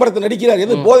வந்து விளம்பரத்தை நடிக்கிறார்.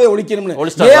 எது போதையை ஒழிக்கணும்,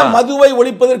 ஏன் மதுவை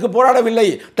ஒழிப்பதற்கு போராடவில்லை,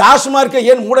 டாஸ்மார்க்கை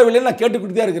ஏன் மூடவில்லை நான்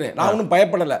கேட்டுக்கிட்டே இருக்கிறேன். நான் ஒன்றும்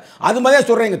பயப்படல. அது மாதிரி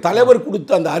சொல்றேன், தலைவர்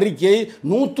கொடுத்த அந்த அறிக்கை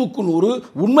 100க்கு 100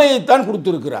 உண்மையைத்தான்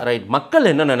கொடுத்திருக்கிறார். ரைட். மக்கள்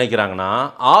என்ன நினைக்கிறாங்கன்னா,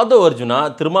 ஆதவ் அர்ஜுனா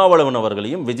திருமாவளவன்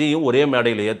அவர்களையும் விஜயும் ஒரே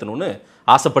மேடையில் ஏத்தணும்னு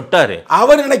ஆசைப்பட்டாரு.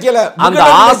 அவர் நினைக்கல.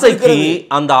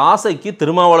 அந்த ஆசைக்கு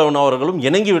திருமாவளவன் அவர்களும்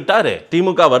இணங்கி விட்டாரு.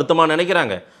 திமுக வருத்தமா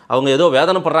நினைக்கிறாங்க, அவங்க ஏதோ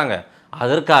வேதனைப்படுறாங்க.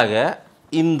 அதற்காக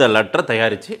இந்த லெட்டரை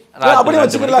தயாரிச்சு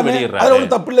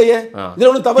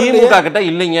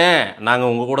இல்லைங்க நாங்க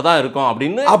உங்க கூட தான் இருக்கோம்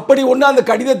அப்படின்னு அப்படி ஒண்ணு அந்த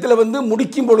கடிதத்துல வந்து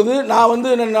முடிக்கும் பொழுது நான் வந்து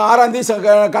 6ஆம் தேதி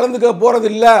கலந்துக்க போறது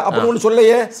இல்ல அப்படின்னு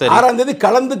சொல்லையே. 6ஆம் தேதி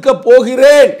கலந்துக்க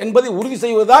போகிறேன் என்பதை உறுதி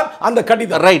செய்வதுதான் அந்த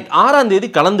கடிதம். ரைட். 6ஆம் தேதி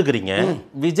கலந்துக்கிறீங்க.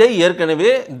 விஜய்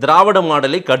ஏற்கனவே திராவிட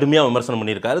மாடலை கடுமையா விமர்சனம்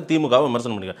பண்ணியிருக்காரு, திமுக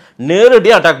விமர்சனம் பண்ணிருக்காரு,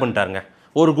 நேரடியா அட்டாக் பண்ணிட்டாருங்க.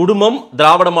 ஒரு குடும்பம்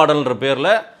திராவிட மாடல்ன்ற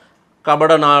பேர்ல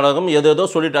கபட நாடகம் ஏதோ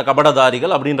சொல்லிட்டா,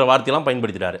 கபடதாரிகள் அப்படின்ற வார்த்தையெல்லாம்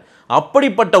பயன்படுத்திட்டாரு.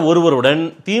 அப்படிப்பட்ட ஒருவருடன்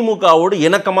திமுகவோடு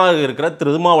இணக்கமாக இருக்கிற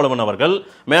திருமாவளவன் அவர்கள்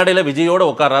மேடையில் விஜயோட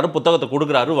உட்கார்றாரு, புத்தகத்தை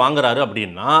கொடுக்குறாரு, வாங்குறாரு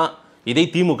அப்படின்னா இதை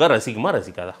திமுக ரசிக்குமா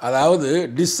ரசிக்காதா? அதாவது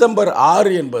டிசம்பர்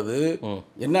 6 என்பது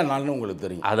என்ன நாள்னு உங்களுக்கு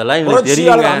தெரியும். அதெல்லாம் எங்களுக்கு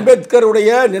தெரியும். அம்பேத்கருடைய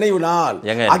நினைவு நாள்.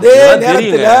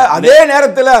 அதே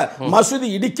நேரத்துல மசூதி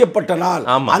இடிக்கப்பட்ட நாள்.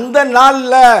 அந்த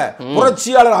நாள்ல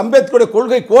புரட்சியாளர் அம்பேத்கருடைய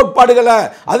கொள்கை கோட்பாடுகளை,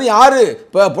 அது யாரு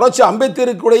புரட்சி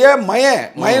அம்பேத்கருடைய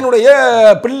மயனுடைய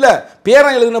பிள்ளை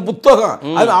பேரன் எழுதின புத்தகம்,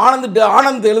 அது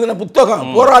ஆனந்த் எழுதின புத்தகம்,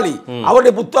 போராளி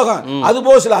அவருடைய புத்தகம்,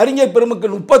 அதுபோல் சில அறிஞர்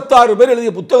பெருமக்கள் 36 பேர்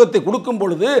எழுதிய புத்தகத்தை கொடுக்கும்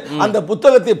பொழுது அந்த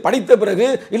புத்தகத்தை படித்த பிறகு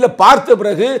இல்ல பார்த்த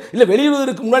பிறகு இல்ல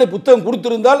வெளியிடுவதற்கு முன்னாடி புத்தகம்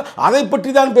கொடுத்திருந்தால் அதை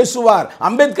பற்றி தான் பேசுவார்,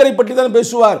 அம்பேத்கரை பற்றி தான்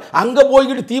பேசுவார். அங்க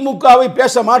போய்கிட்டு திமுகவை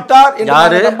பேச மாட்டார்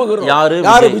என்று நம்புகிறோம்.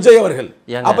 யாரு? விஜய் அவர்கள்.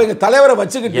 அப்ப எங்க தலைவரை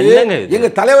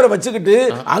வச்சுக்கிட்டு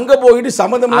அங்க போயிட்டு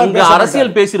சம்பந்தம்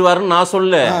அரசியல் பேசிடுவாருன்னு நான்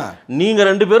சொல்ல. நீங்க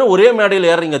 2 பேரும் ஒரே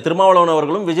மேடையில் ஏறீங்க. திருமாவளவன்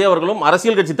அவர்களும் விஜய் அவர்களும்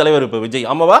அரசியல் கட்சி தலைவர். இப்ப விஜய்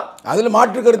ஆமாவா? அதுல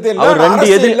மாற்று கருத்து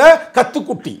இல்ல.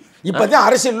 கத்துக்குட்டி இப்பதான்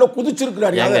அரசியல்ல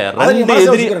குதிச்சிருக்கிறாரு.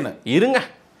 இருங்க,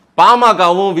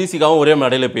 பாமகவும் விசிகாவும் ஒரே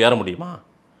மேடையில் இப்ப ஏற முடியுமா?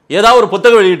 ஏதாவது ஒரு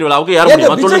புத்தக வெளியீட்டு விழாவுக்கு யார்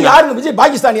சொல்லுங்க. யாருங்க விஜய்?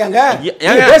 பாகிஸ்தானியாங்க.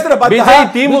 பேசுற விஜய்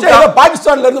திமுக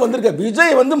பாகிஸ்தான்ல இருந்து வந்திருக்க.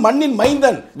 விஜய் வந்து மண்ணின்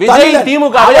மைந்தன். விஜய்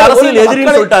திமுகவை அரசியல்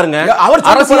எதிரின்னு சொல்லிட்டாருங்க. அவர்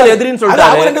அரசியல் எதிரின்னு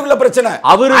சொல்லிட்டாரு. அவருக்குள்ள பிரச்சனை.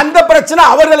 அவர் அந்த பிரச்சனை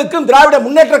அவர்களுக்கும் திராவிட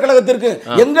முன்னேற்ற கழகத்திற்கு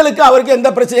எங்களுக்கு அவருக்கு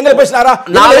எந்த பிரச்சனை? எங்க பேசினாரா?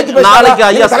 நாளைக்கு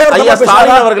ஐயா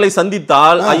ஸ்டாலின் அவர்களை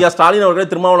சந்தித்தால் ஐயா ஸ்டாலின் அவர்களை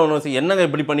திருமாவளவன் என்னங்க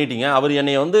இப்படி பண்ணிட்டீங்க, அவர்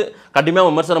என்னைய வந்து கடுமையா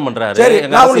விமர்சனம் பண்றாரு,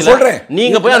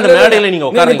 நீங்க போய் அந்த மேடையில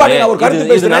நீங்க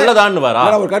உட்காருங்க, இது நல்லதான்னு வரா?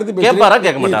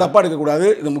 தப்பா எடுக்க கூடாது.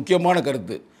 இது முக்கியமான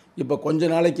கருத்து. இப்ப கொஞ்ச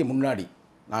நாளைக்கு முன்னாடி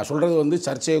நான் சொல்றது வந்து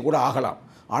சர்ச்சையை கூட ஆகலாம்,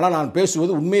 ஆனா நான்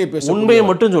பேசுவது உண்மையை பேசுவேன். உண்மையை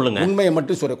மட்டும் சொல்லுங்க. உண்மையை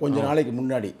மட்டும் சொல்றேன். கொஞ்ச நாளைக்கு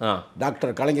முன்னாடி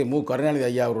டாக்டர் கலைஞர் மு கருணாநிதி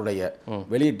ஐயா அவருடைய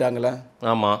வெளியிட்டாங்களா?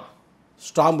 ஆமா.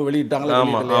 ஸ்டாம்பு வெளியிட்டாங்களா?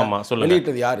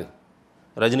 வெளியிட்டது யாரு?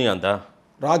 ரஜினிகாந்தா?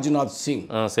 ராஜ்நாத் சிங்.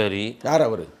 சரி, யார்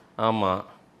அவரு? ஆமா,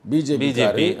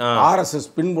 பிஜேபி RSS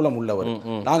பின்புலம் உள்ளவர்.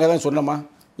 நாங்க தான் சொன்னோமா,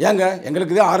 ஏங்க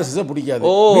எங்களுக்கு தான் RSS பிடிக்காது,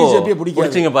 பிஜேபி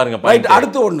பிடிக்காது பாருங்க.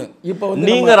 அடுத்து ஒண்ணு, இப்போ வந்து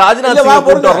நீங்க ராஜ்நாத் சிங்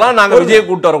கூட்டி வரலாம், நாங்க விஜய்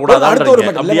கூட்டி வர கூடாது. அடுத்து ஒரு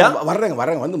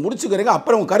வர்றேங்க வந்து முடிச்சுக்கிறீங்க,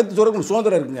 அப்புறம் உங்க கருத்து சொல்றதுக்கு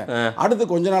சுதந்திரம் இருக்குங்க. அடுத்து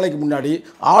கொஞ்ச நாளைக்கு முன்னாடி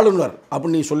ஆளுநர்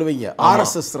அப்படின்னு நீ சொல்லுவீங்க,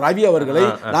 RSS ரவி அவர்களை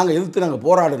நாங்க எதிர்த்து நாங்க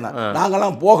போராடினோம்.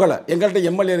 நாங்கெல்லாம் போகல, எங்கள்கிட்ட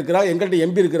எம்எல்ஏ இருக்கிறாங்க, எங்கள்கிட்ட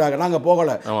எம்பி இருக்கிறாங்க, நாங்க போகல.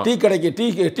 டீ கடைக்கு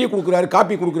டீ கொடுக்குறாரு,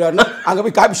 காப்பி கொடுக்குறாருன்னு அங்க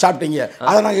போய் காப்பி சாப்பிட்டீங்க.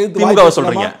 அதை நாங்க எதிர்த்து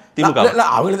சொல்றீங்க.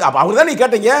 அவர்தான் நீ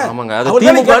கேட்டீங்க,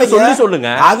 சொல்லுங்க.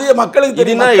 அது மக்களுக்கு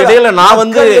தெரியும். இடையில நான்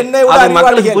வந்து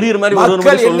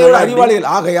அறிவாளிகள்.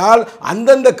 ஆகையால்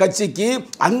அந்தந்த கட்சிக்கு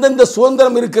அந்தந்த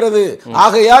சுதந்திரம் இருக்கிறது.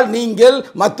 ஆகையால் நீங்கள்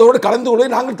மற்றோடு கலந்து கொள்ள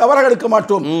நாங்கள் தவறாக எடுக்க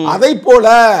மாட்டோம். அதை போல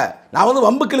நான் வந்து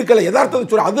வம்புக்களுக்களை யதார்த்தத்தை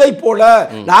சொல்றேன். அதை போல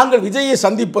நாங்கள் விஜயை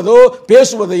சந்திப்பதோ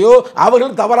பேசுவதையோ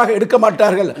அவர்கள் தவறாக எடுக்க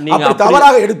மாட்டார்கள். அப்படி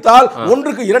தவறாக எடுத்தால்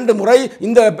 1க்கு 2 முறை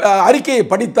இந்த அறிக்கையை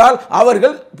படித்தால்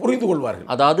அவர்கள் புரிந்து கொள்வார்கள்.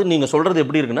 அதாவது நீங்க சொல்றது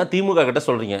எப்படி இருக்குன்னா, திமுக கிட்ட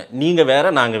சொல்றீங்க நீங்க வேற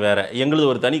நாங்க வேற, எங்களுது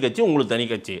ஒரு தனி கட்சி, உங்களுக்கு தனி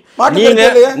கட்சி.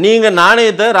 நீங்க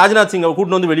நாணயத்தை ராஜ்நாத் சிங்கை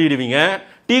கூட்டிட்டு வந்து வெளியிடுவீங்க,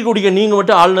 டீ குடிக்க நீங்க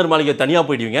மட்டும் ஆளுநர் மாளிகை தனியா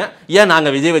போயிடுவீங்க. ஏன் நாங்க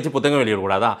விஜய் வச்சு புத்தகம்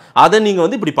வெளியிடக்கூடாதா? அதை நீங்க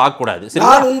வந்து இப்படி பார்க்க கூடாது.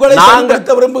 நான் உங்களை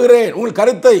நடத்த விரும்புகிறேன், உங்கள்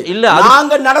கருத்தை இல்ல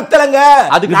நாங்க நடத்தலங்க.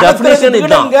 அதுக்கு டெஃபினிஷன்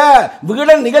இல்லங்க.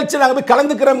 விகடன் நிகழ்ச்சி நாங்க போய்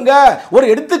கலந்துக்கிறோம்ங்க. ஒரு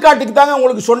எடுத்துக்காட்டுக்கு தாங்க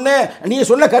உங்களுக்கு சொன்னேன். நீங்க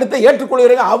சொன்ன கருத்தை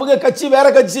ஏற்றுக்கொள்கிறீங்க. அவங்க கட்சி வேற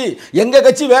கட்சி, எங்க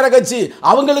கட்சி வேற கட்சி.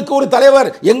 அவங்களுக்கு ஒரு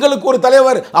தலைவர், எங்களுக்கு ஒரு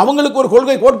தலைவர். அவங்களுக்கு ஒரு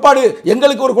கொள்கை கோட்பாடு,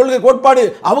 எங்களுக்கு ஒரு கொள்கை கோட்பாடு.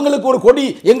 அவங்களுக்கு ஒரு கொடி,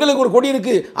 எங்களுக்கு ஒரு கொடி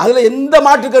இருக்கு. அதுல எந்த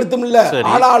மாற்று கருத்தும் இல்ல.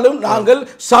 ஆனாலும் நாங்கள்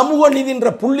சமூக நீதி என்ற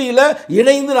புள்ளியில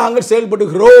இணைந்து நாங்கள்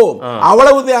செயல்படுகிறோம்,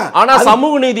 அவ்வளவுதான். ஆனா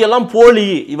சமூக நீதி எல்லாம் போலி,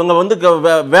 இவங்க வந்து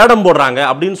வேடம் போடுறாங்க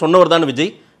அப்படின்னு சொன்னவர் தான் விஜய்.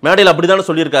 மேடையில் அப்படித்தானே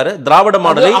சொல்லியிருக்காரு. திராவிட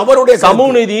மாடலை சமூக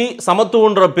நீதி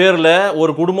சமத்துவன்ற பேர்ல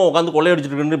ஒரு குடும்பம் உட்கார்ந்து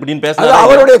கொள்ளையடிச்சிட்டு இருக்கு இப்படின்னு பேசுறாரு.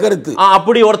 அவருடைய கருத்து.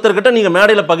 அப்படி ஒருத்தர்கிட்ட நீங்க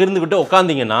மேடையில பகிர்ந்துகிட்டு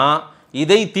உட்கார்ந்தீங்கன்னா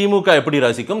இதை திமுக எப்படி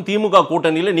ரசிக்கும்? திமுக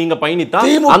கூட்டணியில நீங்க பயணித்தா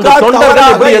அந்த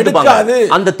தொண்டர்கள் எப்படி ஏத்துப்பாங்க?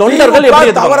 அந்த தொண்டர்கள்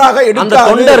எப்படி தவறாக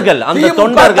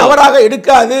தவறாக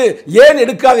எடுக்காது. ஏன்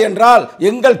எடுக்காது என்றால்,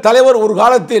 எங்கள் தலைவர் ஒரு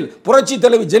காலத்தில் புரட்சி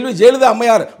தலைவி ஜெயலலிதா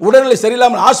அம்மையார் உடல்நிலை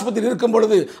சரியில்லாமல் ஆஸ்பத்திரி இருக்கும்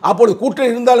பொழுது, அப்பொழுது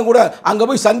கூட்டணி இருந்தாலும் கூட அங்க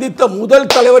போய் சந்தித்த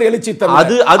முதல் தலைவர் எழுச்சி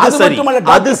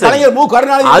தலைவர். கலைஞர் மு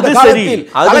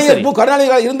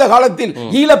கருணாநிதி இருந்த காலத்தில்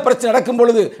ஈழ பிரச்சனை நடக்கும்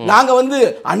பொழுது நாங்க வந்து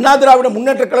அண்ணா திராவிட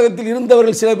முன்னேற்ற கழகத்தில்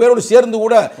இருந்தவர்கள் சில பேரோடு சேர்ந்து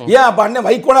கூட, ஏன் அப்ப அண்ணன்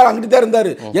வைகோனார் அங்கிட்டு தான்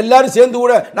இருந்தாரு, எல்லாரும் சேர்ந்து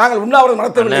கூட நாங்கள் உண்ணாவிரதம்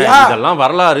நடத்தவில்லையா? இதெல்லாம்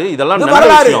வரலாறு, இதெல்லாம்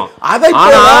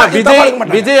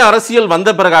விஜய் அரசியல் வந்த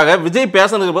பிறகாக விஜய்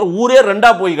பேசுனதுக்கு பிறகு ஊரே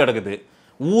 2ஆ போய் கிடக்குது.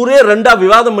 ஊரே 2ஆ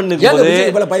விவாதம் பண்ணும்போது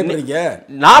பயப்படுறீங்க.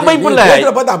 நான் பயப்படல,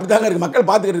 அப்படித்தாங்க இருக்கு, மக்கள்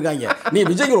பாத்துக்கிட்டு இருக்காங்க. நீ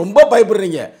விஜய்க்கு ரொம்ப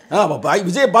பயப்படுறீங்க.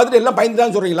 விஜய் பார்த்துட்டு எல்லாம்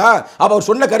பயந்துதான் சொல்றீங்களா? அவர்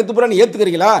சொன்ன கருத்து பூரா நீ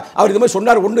ஏத்துக்கிறீங்களா? அவர் இது மாதிரி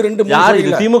சொன்னார் 1 2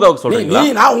 3 திமுகவுக்கு சொல்றீங்களா?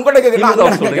 நான் உங்கள்ட்ட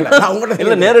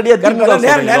கேட்கிறேன், நேரடியா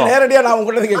நான்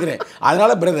உங்கள்ட்ட கேட்கிறேன்.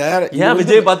 அதனால பிரதர், ஏன்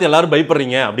விஜய் பார்த்து எல்லாரும்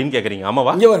பயப்படுறீங்க அப்படின்னு கேக்குறீங்க?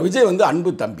 ஆமாவா? விஜய் வந்து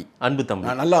அன்பு தம்பி,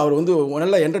 நல்லா அவர் வந்து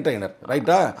நல்ல என்டர்டெய்னர்,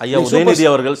 ரைட்டா? ஐயா உதயநிதி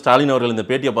அவர்கள், ஸ்டாலின் அவர்கள் இந்த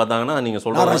பேட்டியை பார்த்தாங்கன்னா நீங்க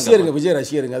சொல்றாங்க ரசிகருங்க, விஜய் ரசிகருங்க.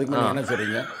 அதுக்கு என்ன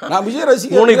சொல்றீங்க? நான் விஜய்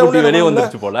ரசிகர். பூனை குட்டி வெளியே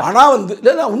வந்துருச்சு போல. ஆனா வந்து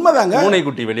இல்ல உண்மைதாங்க, பூனை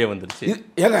குட்டி வெளியே வந்துருச்சு.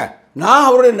 ஏங்க நான்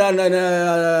அவருடைய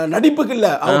நடிப்புக்கு இல்ல,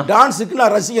 அவர் டான்ஸுக்கு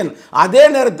நான் ரசிகன். அதே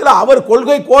நேரத்தில் அவர்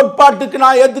கொள்கை கோட்பாட்டுக்கு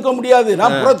நான் ஏத்துக்க முடியாது.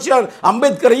 நான் புரட்சியாளர்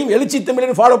அம்பேத்கரையும் எழுச்சி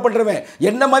தமிழையும் ஃபாலோ பண்றேன்.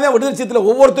 என்ன மாதிரி விடுதலை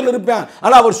ஒவ்வொருத்தரும் இருப்பேன்.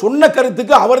 ஆனா அவர் சொன்ன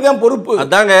கருத்துக்கு அவர் தான் பொறுப்பு.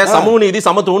 அதாங்க சமூக நீதி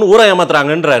சமத்துவம்னு ஊரை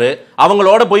ஏமாத்துறாங்கன்றாரு.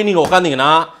 அவங்களோட போய் நீங்க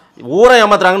உட்காந்தீங்கன்னா ஊரை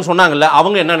ஏமாத்துறாங்கன்னு சொன்னாங்கல்ல,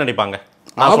 அவங்க என்ன நினைப்பாங்க?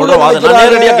 அவங்க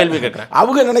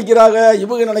நினைக்கிறாங்க,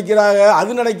 இவங்க நினைக்கிறாங்க,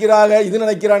 அது நினைக்கிறாங்க, இது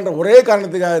நினைக்கிறான்ற ஒரே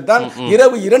காரணத்துக்காகத்தான்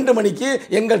இரவு 2 மணிக்கு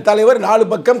எங்கள் தலைவர் 4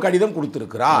 பக்கம் கடிதம்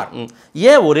கொடுத்திருக்கிறார்.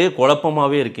 ஏன் ஒரே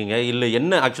குழப்பமாவே இருக்கீங்க? இல்ல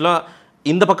என்ன ஆக்சுவலா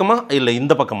இந்த பக்கமா இல்ல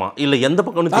இந்த பக்கமா இல்ல எந்த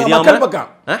பக்கம்னு தெரியாம? மக்கள் பக்கம்.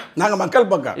 நாங்க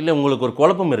மக்கள் பக்கம். இல்ல உங்களுக்கு ஒரு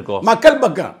குழப்பம் இருக்கோ? மக்கள்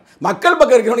பக்கம்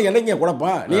இருக்கிறவங்க என்னங்க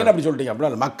குழப்பம்? நீ என்ன அப்படி சொல்லிட்டீங்க?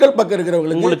 அப்படின்னா மக்கள் பக்கம்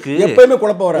இருக்கிறவங்களுக்கு எப்பயுமே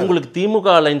குழப்பம் வராது. உங்களுக்கு திமுக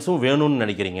அலைன்ஸும் வேணும்னு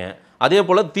நினைக்கிறீங்க. அதே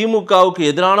போல திமுகவுக்கு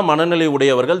எதிரான மனநிலை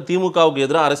உடையவர்கள் திமுகவுக்கு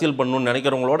எதிராக அரசியல் பண்ணணும்னு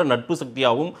நினைக்கிறவங்களோட நட்பு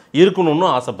சக்தியாகவும் இருக்கணும்னு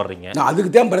ஆசைப்படுறீங்க. நான்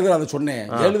அதுக்கு தான் பிரதர் அதை சொன்னேன்.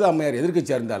 ஜெயலலிதா அம்மையார்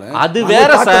எதிர்க்கட்சியா இருந்தாலும் அது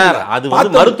வேற சார். அது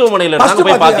வந்து மருத்துவமனையில நாங்க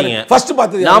போய் பாத்தீங்க. ஃபர்ஸ்ட்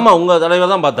பார்த்தது ஆமா, உங்க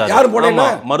தலைவர் தான் பார்த்தாரு. யார் போடுங்க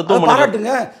மருத்துவமனை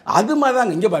பாராட்டுங்க. அது மாதிரி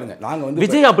தான் இங்க பாருங்க. நாங்க வந்து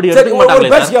விஜய் அப்படி எடுத்துக்க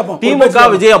மாட்டாங்க. திமுக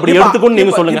விஜய் அப்படி எடுத்துக்கணும்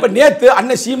நீங்க சொல்லுங்க. இப்ப நேத்து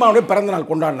அண்ணன் சீமானுடைய பிறந்த நாள்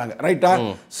கொண்டாடினாங்க, ரைட்டா?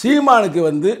 சீமானுக்கு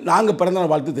வந்து நாங்க பிறந்த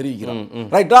நாள் வாழ்த்து தெரிவிக்கிறோம்,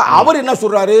 ரைட்டா? அவர் என்ன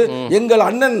சொல்றாரு? எங்கள்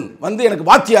அண்ணன் வந்து எனக்கு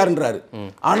வாத்தியாருன்றாரு.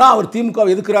 ஆனா அவர் திமுக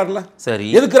எதுக்குறாருல? சரி,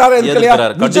 எதுக்குறாரு எதுக்கலையா?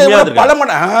 விஜய்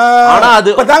பலமன ஆனா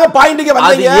அது இப்பதாங்க பாயிண்ட்க்கு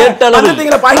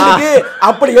வந்தீங்க பாயிண்ட்க்கு.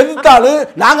 அப்படி எதிர்த்தாலும்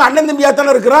நாங்க அண்ணன் தம்பியா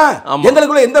தானே இருக்கிறோம்,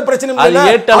 எங்களுக்குள்ள எந்த பிரச்சனையும் இல்ல.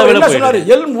 என்ன சொன்னாரு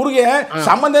எல் முருகன்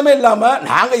சம்பந்தமே இல்லாம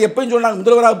நாங்க எப்பயும் சொன்னாங்க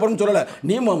முதல்வராக போறோம்னு சொல்லல,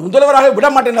 நீ முதல்வராக விட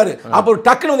மாட்டேனாரு. அப்ப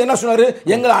டக்குன்னு வந்து என்ன சொன்னாரு,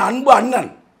 எங்க அன்பு அண்ணன்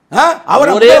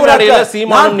ஒரே மேடையில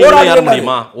சீமானும் நீங்களும் ஏற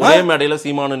முடியுமா? ஒரே மேடையில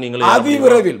சீமானும் நீங்களும்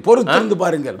அதிவிரைவில் பொறுத்திருந்து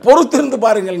பாருங்கள், பொறுத்திருந்து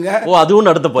பாருங்கள்ங்க. ஓ அதுவும்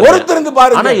நடத்த போறீங்க, பொறுத்திருந்து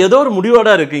பாருங்க. ஆனா ஏதோ ஒரு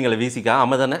முடிவோட இருக்கீங்களே விசிகா,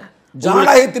 ஆமாதானே?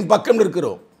 ஜனநாயகத்தின் பக்கம்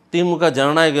இருக்கிறோம். திமுக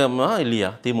ஜனநாயகமா இல்லையா?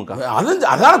 திமுக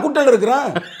அதான கூட்டல் இருக்கிறோம்.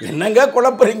 என்னங்க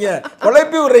குழப்பறீங்க,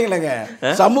 குழப்பி விடுறீங்களேங்க.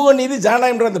 சமூக நீதி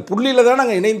ஜனநாயகம் அந்த புள்ளியில தான்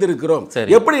நாங்க இணைந்து இருக்கிறோம்.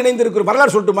 எப்படி இணைந்து இருக்கிறோம்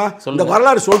வரலாறு சொல்லட்டுமா? இந்த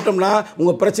வரலாறு சொல்லிட்டோம்னா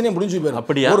உங்க பிரச்சனையை முடிஞ்சு போயிடும்.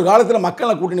 அப்படியே ஒரு காலத்துல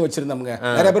மக்களை கூட்டணி வச்சிருந்தோங்க,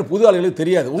 நிறைய பேர் புது ஆளுகளுக்கு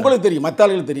தெரியாது, உங்களுக்கு தெரியும், மத்த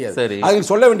ஆளுகளுக்கு தெரியாது.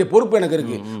 அதுக்கு சொல்ல வேண்டிய பொறுப்பு எனக்கு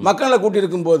இருக்கு. மக்களை கூட்டி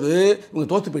இருக்கும் போது இவங்க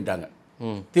தோத்து போயிட்டாங்க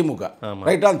திமுக,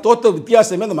 ரைட்டா? தோத்த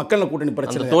வித்தியாசமே அந்த மக்கள் கூட்டணி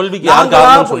பிரச்சனை. தோல்விக்கு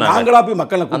நாங்களா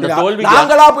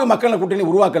போய் மக்கள் கூட்டணி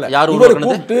உருவாக்கல. இவர்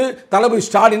கூப்பிட்டு தளபதி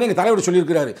ஸ்டாலின் எங்க தலைவர்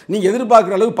சொல்லியிருக்காரு, நீங்க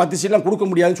எதிர்பார்க்கிற அளவு 10 சீட்லாம் கொடுக்க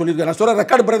முடியாதுன்னு சொல்லியிருக்காரு. நான் சொல்ற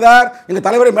ரெக்கார்டு பிரதர், எங்க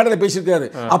தலைவரை மேடையில பேசியிருக்காரு.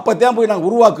 அப்பதான் போய் நாங்க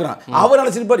உருவாக்குறோம். அவர்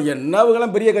நினைச்சிருப்பாரு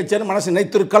என்னவங்களும் பெரிய கட்சியான மனசு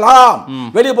நினைத்திருக்கலாம்,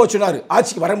 வெளியே போச்சுனாரு,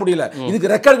 ஆட்சிக்கு வர முடியல.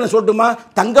 இதுக்கு ரெக்கார்டு நான் சொல்லட்டுமா?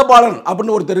 தங்கபாலன்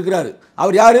அப்படின்னு ஒருத்தர் இருக்கிறாரு.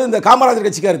 அவர் யாரு? இந்த காமராஜர்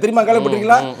கட்சிக்காரு, தெரியுமா?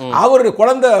 கேள்விப்பட்டீங்களா? அவருடைய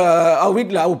குழந்தை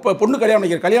வீட்டில் பொண்ணு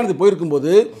கல்யாணத்துக்கு போயிருக்கும்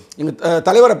போது எங்க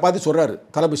தலைவரை பார்த்து சொல்றாரு,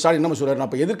 தளபதி ஸ்டாலின் என்ன சொல்றாரு, நான்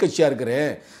இப்ப எதிர்கட்சியா இருக்கிறேன்,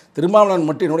 திருமாவளவன்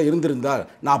மட்டும் என்னோட இருந்திருந்தால்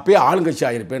நான் அப்பயே ஆளுங்கட்சி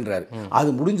ஆகிருப்பேன்றாரு.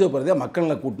 அது முடிஞ்ச பிறகு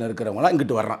மக்கள் கூட்டணி இருக்கிறவங்களாம்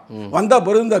இங்கிட்டு வர்றான். வந்த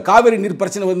பிறகு இந்த காவிரி நீர்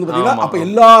பிரச்சனை வந்து பார்த்தீங்கன்னா அப்ப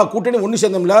எல்லா கூட்டணியும் ஒன்று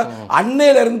சேர்ந்தோம்ல.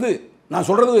 அன்னையில இருந்து நான்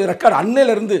சொல்றது ரெக்கார்டு,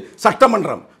 அன்னையில இருந்து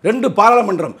சட்டமன்றம், 2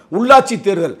 பாராளுமன்றம், உள்ளாட்சி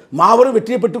தேர்தல் மாபெரும்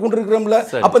வெற்றியை பெற்றுக் கொண்டிருக்கிறோம்ல.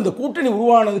 அப்ப இந்த கூட்டணி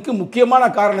உருவானதுக்கு முக்கியமான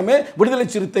காரணமே விடுதலை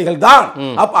சிறுத்தைகள் தான்.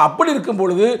 அப்ப அப்படி இருக்கும்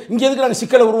பொழுது இங்க எதுக்கு நாங்க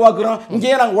சிக்கலை உருவாக்குறோம்,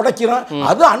 இங்கேயே நாங்க உடைக்கிறோம்?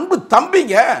 அது அன்பு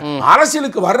தம்பிங்க.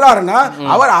 அரசியலுக்கு வர்றாருன்னா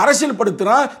அவர் அரசியல்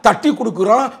படுத்துறோம், தட்டி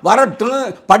கொடுக்குறோம், வரட்டும்,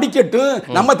 படிக்கட்டும்,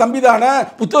 நம்ம தம்பி தானே,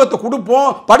 புத்தகத்தை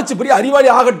கொடுப்போம், படிச்சு பெரிய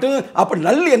அறிவாளி ஆகட்டும். அப்ப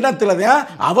நல்ல எண்ணத்துலதான்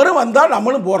அவரும் வந்தா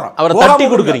நம்மளும் போறோம். அவர் தட்டி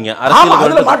கொடுக்குறீங்க,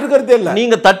 அதுல மாற்று கருத்தே இல்ல.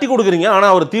 நீங்க தட்டி கொடுக்குறீங்க, ஆனா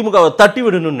அவர் திமுக தட்டி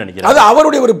விடணும் நினைக்கிறேன். அது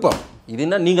அவருடைய விருப்பம். இது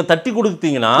என்ன நீங்க தட்டி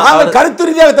கொடுத்தீங்கன்னா கருத்து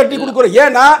ரீதியாக தட்டி கொடுக்கிறோம்.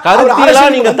 ஏன்னா கருத்தியலா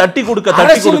நீங்க தட்டி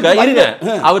கொடுக்க இருங்க,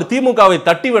 அவர் திமுகவை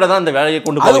தட்டி விட தான் அந்த வேலையை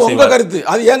கொண்டு போய். அது உங்க கருத்து,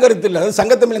 அது ஏன் கருத்து இல்ல, அது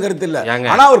சங்கத்தமிழன் கருத்து இல்ல.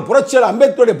 ஆனா அவர் புரட்சியாளர்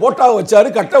அம்பேத்கருடைய போட்டோவை வச்சாரு,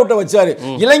 கட் அவுட்டை வச்சாரு.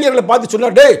 இளைஞர்களை பார்த்து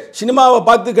சொன்னாரு, டேய் சினிமாவை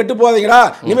பார்த்து கெட்டு போகாதீங்கடா,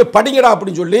 நீங்க படிங்கடா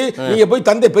அப்படின்னு சொல்லி நீங்க போய்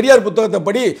தந்தை பெரியார் புத்தகத்தை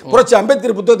படி, புரட்சி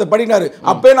அம்பேத்கர் புத்தகத்தை படினாரு.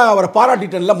 அப்பே நான் அவரை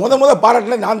பாராட்டிட்டேன்ல, முத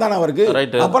பாராட்டல நான் தானே அவருக்கு.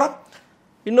 அப்புறம்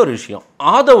இன்னொரு விஷயம்,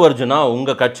 ஆதவ் அர்ஜுனா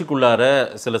உங்கள் கட்சிக்குள்ளார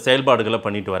சில செயல்பாடுகளை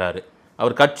பண்ணிட்டு வராரு.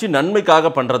 அவர் கட்சி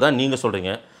நன்மைக்காக பண்ணுறதா நீங்கள்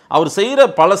சொல்கிறீங்க. அவர் செய்கிற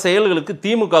பல செயல்களுக்கு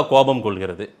திமுக கோபம்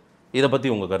கொள்கிறது. இதை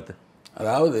பற்றி உங்கள் கருத்து?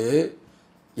 அதாவது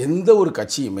எந்த ஒரு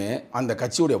கட்சியுமே அந்த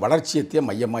கட்சியுடைய வளர்ச்சியத்தையே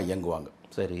மையமாக இயங்குவாங்க.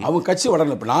 சரி, அவங்க கட்சி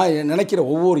வளரல. இப்போ நான் நினைக்கிற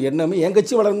ஒவ்வொரு எண்ணமே என்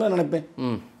கட்சி வளரணும் தான் நினைப்பேன்.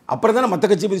 அப்புறம் தானே மற்ற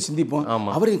கட்சியை பற்றி சிந்திப்போம்.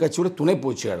 அவர் என் கட்சியோட துணை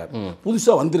பொதுச்செயலாளர்,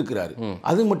 புதுசாக வந்திருக்கிறாரு.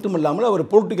 அது மட்டும் இல்லாமல் அவர்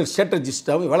பொலிட்டிக்கல்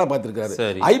ஸ்ட்ராட்டஜிஸ்டாகவும் வேலை பார்த்துருக்காரு,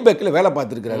 ஐபேக்கில் வேலை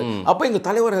பார்த்துருக்காரு. அப்போ எங்கள்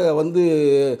தலைவரை வந்து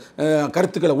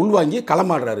கருத்துக்களை உள்வாங்கி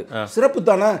களமாடுறாரு. சிறப்பு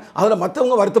தானே. அதில்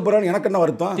மற்றவங்க வருத்தப்படுறாங்க, எனக்கு என்ன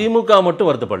வருத்தம்? திமுக மட்டும்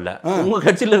வருத்தப்படல, உங்கள்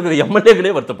கட்சியில் இருக்கிற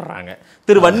எம்எல்ஏக்களே வருத்தப்படுறாங்க,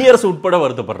 திரு வன்னியரசு உட்பட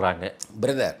வருத்தப்படுறாங்க.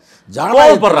 பிரதர்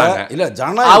ஜனநாயகப்படுறாங்க. இல்லை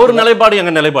ஜனநாயகம் அவர் நிலைப்பாடு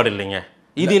எங்கள் நிலைப்பாடு இல்லைங்க.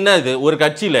 இது என்ன, இது ஒரு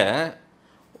கட்சியில்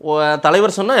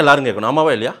தலைவர் சொன்னா எல்லாரும் கேட்கணும்,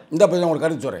 ஆமாவா இல்லையா? இந்த ஒரு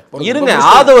கருத்து சொல்றேன் இருங்க.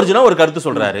 ஆதவ் அர்ஜுனா ஒரு கருத்து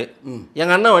சொல்றாரு,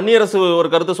 எங்க அண்ணன் வன்னியரசு ஒரு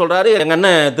கருத்து சொல்றாரு, எங்க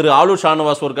அண்ணன் திரு ஆலூர்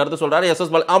ஷானவாஸ் ஒரு கருத்து சொல்றாரு, எஸ்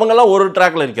அவங்க எல்லாம் ஒரு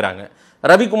ட்ராக்ல இருக்கிறாங்க,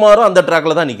 ரவிக்குமாரும் அந்த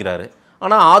ட்ராக்ல தான் நிக்கிறாரு.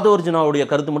 ஆனா ஆதவ் அர்ஜுனாவுடைய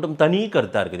கருத்து மட்டும் தனி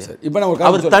கருத்தா இருக்குது. இப்போ நான்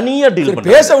அவர் தனியா டீல்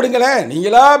பண்ண பேச விடுங்களேன்.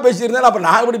 நீங்களா பேசியிருந்தா அப்ப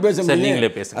நான் எப்படி பேச முடியும்?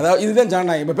 நீங்களே பேசுங்க. அதாவது இதுதான்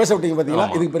ஜனநாயகம். இப்போ பேச விட்டீங்க பாத்தீங்களா,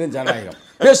 இதுக்கு பேர் ஜனநாயகம்.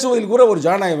 பேசுவதில் கூட ஒரு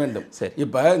ஜனநாயகம் வேண்டும்.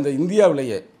 இப்போ இந்த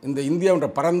இந்தியாவிலேயே, இந்த இந்தியாவுன்ற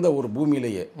பரந்த ஒரு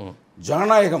பூமியிலேயே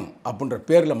ஜனநாயகம் அப்படின்ற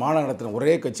பேர்ல மாநாடு நடத்தின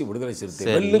ஒரே கட்சி விடுதலை சிறுத்தை,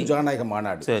 வெல்லும் ஜனநாயக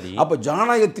மாநாடு. அப்ப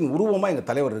ஜனநாயகத்தின் உருவமா எங்க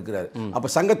தலைவர் இருக்கிறாரு. அப்ப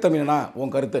சங்கத்தமிழனா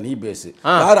உன் கருத்தை நீ பேசு,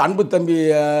 யார் அன்பு தம்பி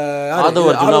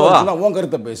உன்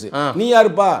கருத்தை பேசு, நீ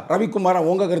யாருப்பா ரவிக்குமாரா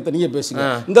உங்க கருத்தை நீயே பேசுங்க,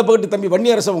 இந்த பக்கத்து தம்பி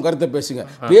வன்னியரசு உன் கருத்தை பேசுங்க.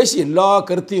 பேசி எல்லா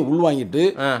கருத்தையும் உள்வாங்கிட்டு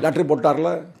லெட்டர்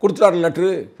போட்டார்ல, கொடுத்துட்டாரு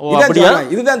லெட்டர்.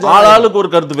 இதுதான் ஆளாளுக்கு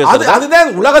ஒரு கருத்து பேசுறது.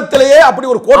 அதுதான் உலகத்திலேயே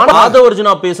அப்படி ஒரு கோட்பாடு. ஆதவ்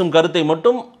அர்ஜுனா பேசும் கருத்தை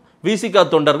மட்டும் விசிகா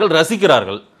தொண்டர்கள்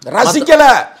ரசிக்கிறார்கள். ரசிக்கல,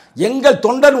 எங்கள்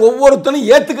தொண்டன் ஒவ்வொருத்தனும்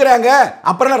ஏத்துக்கிறாங்க,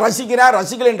 அப்புறம்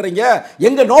ரசிக்கலைன்றீங்க.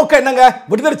 எங்க நோக்கம் என்னங்க?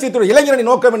 விடுதலை சிறுத்தை இளைஞரணி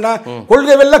நோக்கம் என்ன?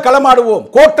 கொள்கை வெல்ல களமாடுவோம்,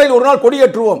 கோட்டையில் ஒரு நாள்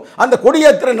கொடியேற்றுவோம். அந்த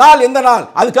கொடியேற்ற நாள் எந்த நாள்?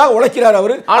 அதுக்காக உழைக்கிறார்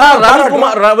அவரு.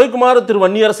 ரவிக்குமார் திரு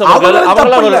வன்னியரசு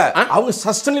அவங்க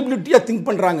சஸ்டைனபிலிட்டியா திங்க்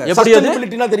பண்றாங்க.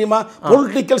 சஸ்டைனபிலிட்டினா தெரியுமா?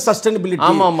 பொலிட்டிக்கல்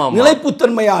சஸ்டைனபிலிட்டி,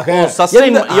 நிலைப்புத்தன்மையாக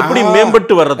எப்படி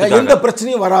மேம்பட்டு வர்றது, எந்த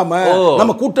பிரச்சனையும் வராம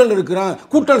நம்ம கூட்டல் இருக்கிறோம்,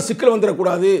 கூட்டல் சிக்கல்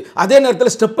வந்துடக்கூடாது, அதே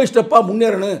நேரத்தில் ஸ்டெப் பை ஸ்டெப்பா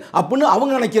முன்னேறணும் அப்படின்னு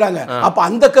அவங்க நினைக்கிறாங்க. அப்ப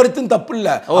அந்த கருத்தும் தப்பு இல்ல,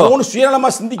 அவங்க சுயநலமா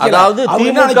சிந்திக்கிறாங்க. அதாவது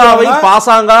திமுகவை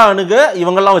பாசாங்கா அணுக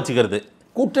இவங்க எல்லாம் வச்சுக்கிறது,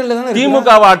 கூட்டல்ல தான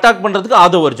திமுகவை அட்டாக் பண்றதுக்கு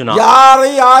ஆதவ் அர்ஜுனா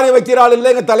யாரை வைக்கிறாள் இல்ல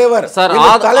எங்க தலைவர் சார்.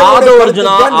 ஆதவ்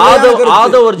அர்ஜுனா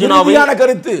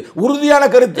உறுதியான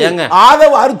கருத்து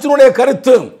ஆதவ் அர்ஜுனுடைய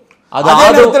கருத்து.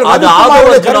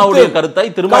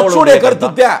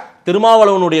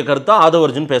 திருமாவளவனுடைய கருத்தா ஆதவ்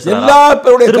அர்ஜுன்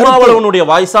பேசுறாரு, திருமாவளவனுடைய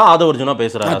வாய்ஸா ஆதவ் அர்ஜுனா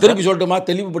பேசுறாரு. திருப்பி சொல்லட்டுமா,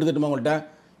 தெளிவுபடுத்தட்டுமா உங்கள்கிட்ட?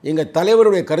 எங்க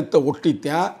தலைவருடைய கருத்தை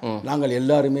ஒட்டித்தான் நாங்கள்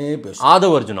எல்லாருமே பேசுவோம்.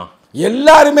 ஆதவ் அர்ஜுனா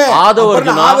எல்லாருமே ஆதவ்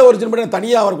அர்ஜுன்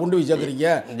தனியா அவர் கொண்டு போய் சேர்க்கறீங்க.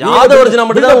 ஆதவ் அர்ஜுனா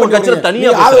மட்டும் தான் ஒரு கட்சியில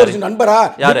தனியா ஆதவ் அர்ஜுன் நண்பரா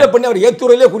பில்டப் பண்ணி அவர்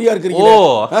ஏத்துறையிலே குறியா இருக்கீங்க.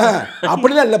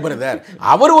 அப்படிலாம் இல்ல பிரதர்.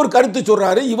 அவர் ஒரு கருத்து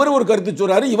சொல்றாரு, இவர் ஒரு கருத்து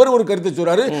சொல்றாரு, இவர் ஒரு கருத்து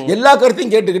சொல்றாரு. எல்லா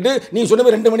கருத்தையும் கேட்டுக்கிட்டு நீங்க சொன்ன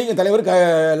 2 மணிக்கு தலைவர்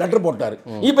லெட்டர் போட்டாரு.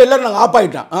 இப்ப எல்லாரும் நாங்க ஆப்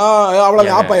ஆயிட்டோம்.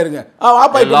 அவ்வளவு ஆப் ஆயிருங்க.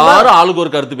 ஆப் ஆயிட்டு எல்லாரும் ஆளுக்கு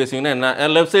ஒரு கருத்து பேசுவீங்கன்னா என்ன?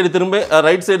 லெஃப்ட் சைடு திரும்ப,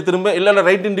 ரைட் சைடு திரும்ப, இல்ல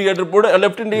ரைட் இண்டிகேட்டர் போடு,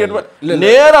 லெஃப்ட் இண்டிகேட்டர்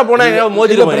நேரா போனா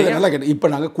மோதில. நல்லா கேட்டு.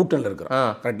 இப்ப நாங்க கூட்டல்ல இருக்கிறோம்.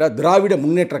 கரெக்ட்டா? திராவிட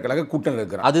முன்னேற்ற கழக கூட்டணி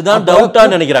இருக்கிறாங்க. அதுதான் டவுட்டா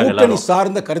நினைக்கிறாங்க. கூட்டணி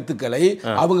சார்ந்த கருத்துக்களை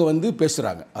அவங்க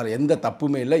பேசுறாங்க. அது எந்த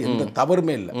தப்புமே இல்ல, எந்த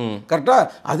தவறுமே இல்ல. கரெக்ட்டா?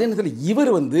 அதே நேரத்தில்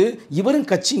இவரும்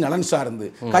கட்சி நலன் சார்ந்து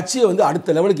கட்சியை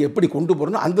அடுத்த லெவலுக்கு எப்படி கொண்டு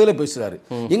போறணும் அந்த இதுல பேசுறாரு.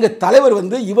 எங்க தலைவர்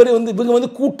இவங்க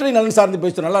கூட்டணி நலன் சார்ந்து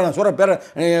பேசுறாங்க. நல்லா நான் சொல்ற பேரை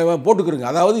போட்டுக்கிறீங்க.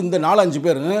 அதாவது இந்த 4-5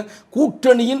 பேர்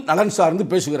கூட்டணியின் நலன் சார்ந்து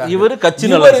பேசுகிறாங்க. இவர்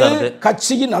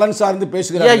கட்சியின் நலன் சார்ந்து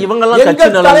பேசுகிறாங்க. இவங்க எல்லாம் கட்சி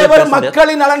நலன், தலைவர்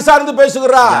மக்களின் நலன் சார்ந்து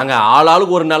பேசுகிறாங்க.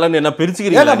 ஆளாளுக்கு ஒரு நலன் என்ன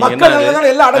பிரிச்சுக்கிறீங்க? மக்கள் நலன்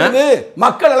எல்லாம் அடங்குது,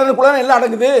 மக்கள் நலனுக்குள்ள எல்லாம்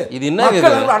அடங்குது. இது என்ன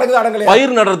அடங்குது?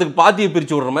 பயிர் நடுறதுக்கு பாத்தியை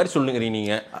பிரிச்சு விடுற மாதிரி சொல்லுங்க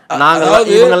நீங்க. நாங்க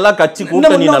இவங்க எல்லாம் கட்சி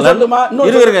கூட்டணி நலன்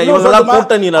இருக்குங்க, இவங்க எல்லாம்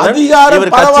கூட்டணி நலன். அதிகாரம்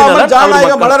பரவாமல்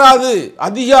ஜனநாயகம் வளராது,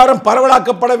 அதிகாரம்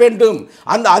பரவலாக்கப்பட வேண்டும்.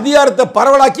 அந்த அதிகாரத்தை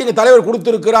பரவலாக்கி எங்க தலைவர்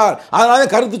கொடுத்திருக்கிறார். அதனால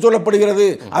கருத்து சொல்லப்படுகிறது.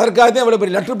 அதற்காக தான் இவ்வளவு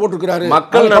பெரிய லெட்டர் போட்டிருக்கிறாரு.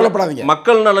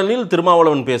 மக்கள் நலனில்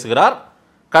திருமாவளவன் பேசுகிறார்,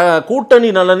 கூட்டணி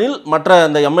நலனில் மற்ற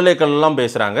அந்த எம்எல்ஏக்கள் எல்லாம்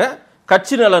பேசுறாங்க,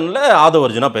 கட்சி நலன்ல ஆதவ்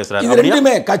அர்ஜுனா பேசுறாரு. இது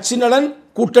ரெண்டுமே கட்சி நலன்,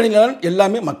 கூட்டணி நலன்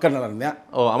எல்லாமே மக்கள் நலன் தான்.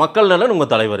 மக்கள் நலன் உங்க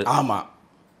தலைவர். ஆமா,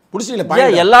 புடிச்சீங்களா?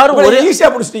 எல்லாரும் ஒரே ஈஸியா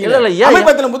புடிச்சீங்க.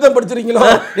 அமைப்பத்தில முதல் படிச்சிருக்கீங்களோ?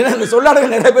 என்ன சொல்லாடங்க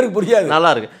நிறைய பேருக்கு புரியாது.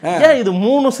 நல்லா இருக்கு. ஏன் இது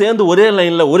 3 சேர்ந்து ஒரே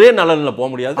லைன்ல ஒரே நலன்ல போக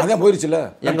முடியாது? அதான் போயிருச்சுல.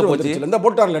 எங்க போச்சு? இந்த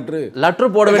போட்டார்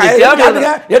லெட்டர் போட வேண்டிய தேவை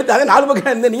எடுத்து அதே 4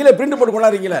 பக்கம் இந்த நீல பிரிண்ட் போட்டு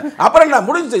கொண்டாறீங்களா? அப்புறம் நான்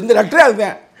முடிஞ்சு இந்த லெட்டரே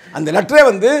அதுதான். அந்த லெட்டரே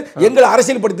எங்களை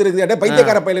அரசியல் படுத்துறது.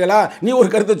 பைத்தியக்கார பயல்களா, நீ ஒரு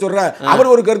கருத்தை சொல்ற,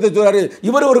 அவர் ஒரு கருத்தை சொல்றாரு,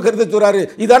 இவர் ஒரு கருத்தை சொல்றாரு,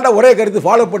 இதாண்டா ஒரே கருத்து,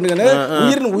 ஃபாலோ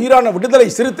பண்ணுங்கன்னு உயிரான விடுதலை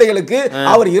சிறுத்தைகளுக்கு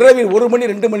அவர் இரவில் 1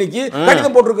 மணி 2 மணிக்கு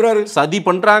கடிதம் போட்டிருக்கிறாரு. சதி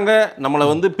பண்றாங்க,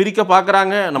 நம்மளை பிரிக்க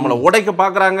பாக்குறாங்க, நம்மளை உடைக்க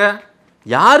பாக்குறாங்க.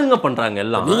 யாருங்க பண்றாங்க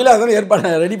எல்லாம்? நீங்களே அதான்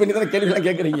ஏற்பாடு ரெடி பண்ணி தான் கேள்வி எல்லாம்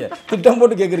கேக்குறீங்க, திட்டம்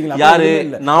போட்டு கேக்குறீங்களா? யாரு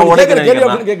நான் உடைக்கிறேன் கேள்வி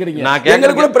அப்படின்னு கேக்குறீங்க.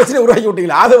 எங்களுக்கு கூட பிரச்சனை உருவாக்கி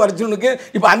விட்டீங்களா? ஆதவ் அர்ஜுனுக்கு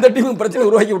இப்ப அந்த டீமுக்கு பிரச்சனை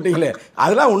உருவாக்கி விட்டீங்களே.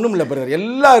 அதெல்லாம் ஒண்ணும் இல்ல பிரதர்.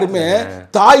 எல்லாருமே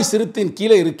தாய் சிறுத்தையின்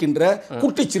கீழே இருக்கின்ற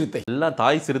குட்டி சிறுத்தை. எல்லாம்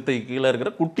தாய் சிறுத்தை கீழே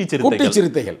இருக்கிற குட்டி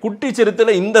சிறுத்தைகள். குட்டி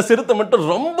சிறுத்தையில இந்த சிறுத்தை மட்டும்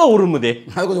ரொம்ப உருமுதே.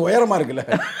 அது கொஞ்சம் உயரமா இருக்குல்ல,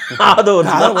 அது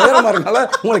உயரமா இருக்கனால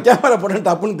உங்களுக்கு கேமரா போட்டு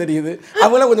தப்புன்னு தெரியுது.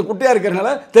 அவங்க கொஞ்சம் குட்டியா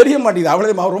இருக்கிறனால தெரிய மாட்டேங்குது.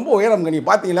 அவ்வளவு ரொம்ப உயரம். நீங்க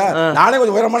பாத்தீங்களா?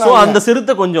 கொஞ்சம் உயரமான அந்த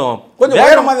சிறுத்தை கொஞ்சம்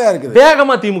உயரமா தான் இருக்குது.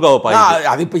 வேகமா திமுகவை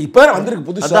பாருங்க. அது இப்ப வந்திருக்கு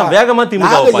புதுசா. வேகமா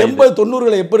திமுகவை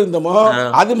 80-90களை எப்படி இருந்தோமோ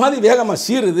அது மாதிரி வேகமா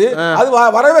சீருது. அது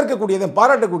வரவேற்கக்கூடியது,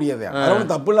 பாராட்டக்கூடியது. அது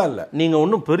தப்புலாம் இல்ல. நீங்க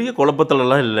ஒன்னும் பெரிய குழப்பத்துல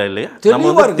எல்லாம் இல்லையா?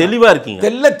 தெளிவா இருக்கீங்க.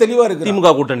 தெளிவா இருக்கு.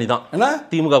 திமுக கூட்டணி தான்.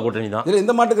 திமுக கூட்டணி தான். இதுல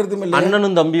எந்த மாட்டு கருத்தும் இல்ல.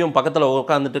 அண்ணனும் தம்பியும் பக்கத்துல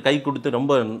உட்கார்ந்துட்டு கை கொடுத்து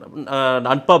ரொம்ப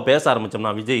நட்பா பேச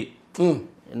ஆரம்பிச்சோம்னா விஜய்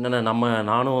என்னன்னா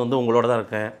நானும் உங்களோட தான்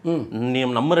இருக்கேன்,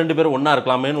 நம்ம 2 பேரும் ஒன்னா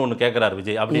இருக்கலாமேன்னு ஒண்ணு கேக்குறாரு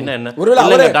விஜய். அப்படின்னா என்ன? ஒருவேளை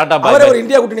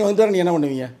இந்தியா கூட்டணி வந்துட்டாரு, நீ என்ன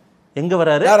பண்ணுவீங்க? எங்க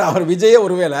வராரு அவர் விஜய்?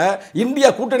 ஒருவேளை இந்தியா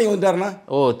கூட்டணி வந்துட்டாருன்னா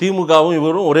திமுகவும்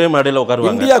இவரும் ஒரே மேடையில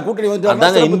உட்காருவாங்க. இந்தியா கூட்டணி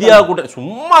வந்துட்டாங்க. இந்தியா கூட்டணி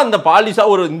சும்மா அந்த பாலிசா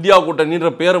ஒரு இந்தியா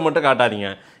கூட்டணின்ற பேரை மட்டும் காட்டாதீங்க.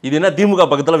 இது என்ன திமுக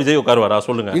பக்கத்துல விஜய் உட்காருவாரா?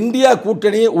 சொல்லுங்க. இந்தியா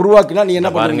கூட்டணி உருவாக்கினா நீ என்ன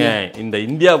பாருங்க, இந்த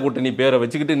இந்தியா கூட்டணி பேரை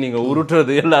வச்சுக்கிட்டு நீங்க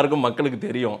உருட்டுறது எல்லாருக்கும் மக்களுக்கு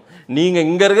தெரியும். நீங்க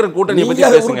இங்க இருக்கிற கூட்டணி பத்தி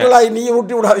பேசுங்க. நீங்க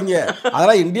ஊட்டி விடாதீங்க.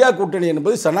 அதனால இந்தியா கூட்டணி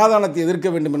என்பது சனாதானத்தை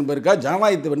எதிர்க்க வேண்டும் என்பதற்காக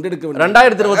ஜனநாயகத்தை வென்றெடுக்க வேண்டும்.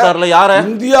 2026 யார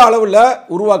இந்தியா அளவுல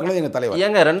உருவாக்குனது எங்க தலைவர்.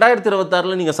 ஏங்க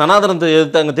 2026 நீங்க சனாதனத்தை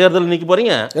எதிர்த்து அங்க தேர்தல் நிக்க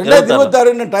போறீங்க?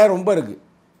 2026 டயர் ரொம்ப இருக்கு.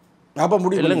 அப்ப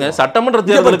முடிவு இல்லைங்க, சட்டமன்ற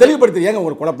தேர்தலுக்கு தெளிவுபடுத்து. ஏங்க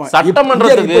ஒரு குழப்பம்,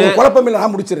 சட்டமன்றத்துக்கு குழப்பம் இல்லை,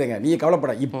 நான் முடிச்சிடுறேங்க, நீங்க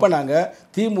கவலைப்பட. இப்ப நாங்க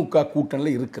திமுக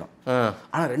கூட்டணியில் இருக்கிறோம்.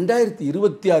 ஆனா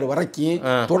 2026 வரைக்கும்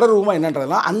தொடர்புமா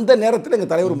என்னன்றதெல்லாம் அந்த நேரத்தில் எங்க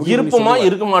தலைவர் இருப்போமா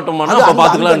இருக்க மாட்டோமா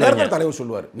தலைவர்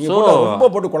சொல்லுவார். நீ ரொம்ப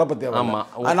போட்டு குழப்ப தேவை.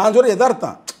 நான் சொல்ற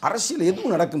யதார்த்தம், அரசியல்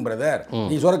எதுவும் நடக்கும் பிரதர்.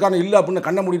 நீ சொல்றக்கான இல்ல அப்படின்னு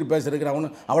கண்ண மூடிட்டு பேசுறதுக்கு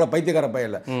அவனு அவளை பைத்தியக்கார பையன்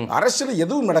இல்ல. அரசியல்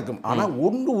எதுவும் நடக்கும். ஆனா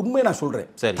ஒன்று உண்மை நான் சொல்றேன்,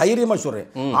 தைரியமா சொல்றேன்,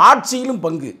 ஆட்சியிலும்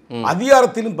பங்கு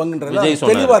அதிகாரத்திலும் பங்குன்றது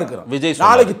தெளிவா இருக்கிறோம்.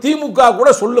 நாளைக்கு திமுக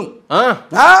கூட சொல்லும்.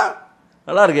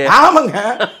 நல்லா இருக்கு. ஆமாங்க,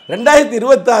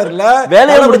 2026ல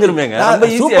வேலையை முடிஞ்சிருமேங்க.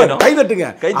 கை தட்டுங்க.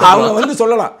 அவங்க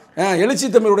சொல்லலாம், எழுச்சி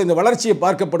தமிழோட இந்த வளர்ச்சியை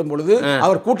பார்க்கப்படும் பொழுது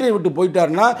அவர் கூட்டணி விட்டு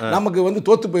போயிட்டாருன்னா நமக்கு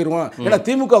தோத்து போயிருவோம். ஏன்னா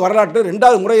திமுக வரலாற்று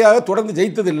 2வது முறையாக தொடர்ந்து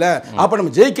ஜெயித்தது இல்ல. அப்ப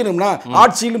நம்ம ஜெயிக்கணும்னா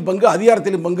ஆட்சியிலும் பங்கு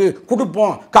அதிகாரத்திலும் பங்கு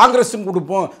கொடுப்போம், காங்கிரஸும்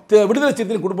கொடுப்போம், விடுதலை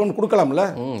சிறுத்தையும் கொடுப்போம். கொடுக்கலாம்ல,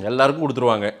 எல்லாருக்கும்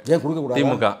கொடுத்துருவாங்க. ஏன் கொடுக்க கூடாது?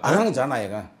 திமுக அதாங்க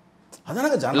ஜனநாயகம்.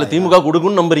 திமுக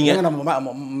கொடுக்குன்னு நம்புறீங்க?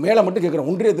 நம்ம மேல மட்டும் கேட்கிறோம்,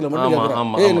 ஒன்றியத்துல மட்டும்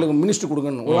கேட்கிறோம், எங்களுக்கு மினிஸ்டர்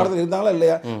கொடுக்கணும். ஒரு வாரத்தில் இருந்தாங்களா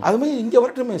இல்லையா? அது மாதிரி இங்க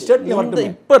வரட்டுமே, ஸ்டேட்ல வரட்டுமே.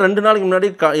 இப்ப 2 நாளைக்கு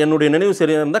முன்னாடி என்னுடைய நினைவு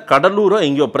சரியா இருந்தா கடலூரோ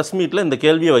எங்கேயோ பிரஸ் மீட்ல இந்த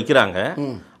கேள்வியை வைக்கிறாங்க.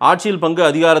 ஆட்சியில் பங்கு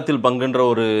அதிகாரத்தில் பங்குன்ற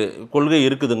ஒரு கொள்கை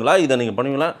இருக்குதுங்களா, இதை நீங்க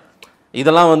பண்ணுவீங்களா?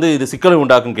 இதெல்லாம் இது சிக்கலை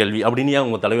உண்டாக்கும் கேள்வி அப்படின்னு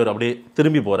உங்க தலைவர் அப்படியே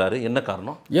திரும்பி போறாரு. என்ன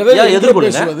காரணம்?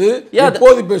 பேசுவது,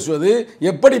 எப்போது பேசுவது,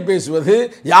 எப்படி பேசுவது,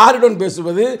 யாருடன்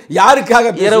பேசுவது,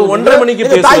 யாருக்காக 1:30 மணிக்கு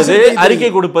பேசுவது,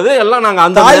 அறிக்கை கொடுப்பது எல்லாம் நாங்க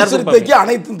அந்த சிறுத்தைக்கு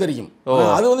அனைத்தும் தெரியும்.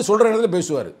 அது சொல்ற இடத்துல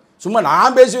பேசுவாரு. சும்மா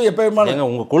நான் பேசுவேன் எப்பயுமே.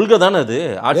 உங்க கொள்கை தானே அது,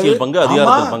 ஆட்சியில் பங்கு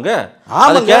அதிகாரத்தில் பங்கு.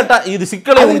 அது கேட்டா இது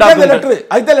சிக்கலை உண்டாக்கும்.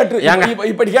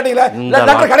 இப்படி கேட்டீங்களா?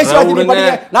 லெட்டர் கடைசி வரி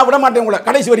படிங்க, நான் விட மாட்டேன் உங்களை.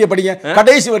 கடைசி வரியை படிங்க,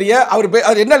 கடைசி வரியை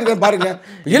அவர் என்ன இருக்குன்னு பாருங்க.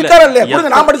 இருக்காரா இல்லையா?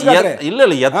 கொடுங்க, நான் படிச்சு காட்டுறேன்.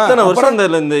 இல்ல எத்தனை வருஷம்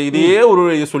இந்த இதையே ஒரு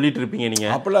சொல்லிட்டு இருப்பீங்க நீங்க.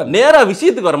 நேரா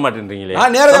விஷயத்துக்கு வர மாட்டேன்றீங்களே.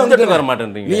 நேரா வர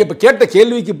மாட்டேன்றீங்க. நீங்க இப்ப கேட்ட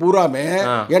கேள்விக்கு பூராமே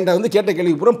என்கிட்ட கேட்ட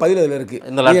கேள்விக்கு பூரா பதில் அதுல இருக்கு.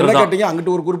 என்ன கேட்டீங்க?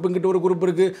 அங்கிட்டு ஒரு குரூப், இங்கிட்டு ஒரு குரூப்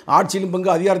இருக்கு. ஆட்சியிலும்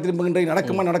பங்கு அதிகாரத்திலும் பங்கு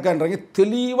நடக்குமா நடக்க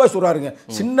தெளிவா சொல்றாருங்க.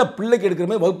 சின்ன பிள்ளைக்கு எடுக்கிற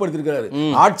மாதிரி வகுப்படுத்திருக்கிறாரு.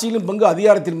 ஆட்சியிலும் பங்கு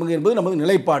அதிகாரத்திலும் பங்கு என்பது நமது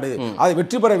நிலைப்பாடு. அதை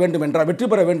வெற்றி பெற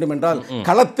வேண்டும் என்றால்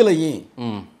களத்திலையும்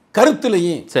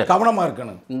கருத்திலையும் கவனமா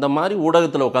இருக்கணும். இந்த மாதிரி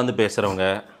ஊடகத்தில் உட்காந்து பேசுறவங்க,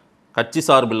 கட்சி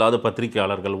சார்பில்லாத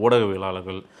பத்திரிகையாளர்கள்,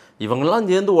 ஊடகவியலாளர்கள், இவங்கெல்லாம்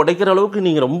சேர்ந்து உடைக்கிற அளவுக்கு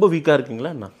நீங்க ரொம்ப வீக்கா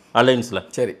இருக்கீங்களா என்ன அலைன்ஸ்ல?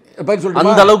 சரி,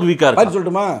 அந்த அளவுக்கு வீக்கா இருக்கு.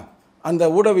 சொல்லட்டுமா? அந்த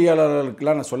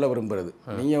ஊடகவியலாளர்களுக்கெல்லாம் நான் சொல்ல விரும்புகிறது,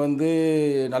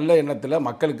 நீங்கள் நல்ல எண்ணத்தில்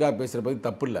மக்களுக்காக பேசுகிற பற்றி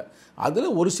தப்பு இல்லை.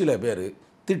 அதில் ஒரு சில பேர்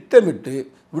திட்டமிட்டு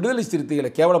விடுதலை சிறுத்தைகளை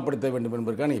கேவலப்படுத்த வேண்டும்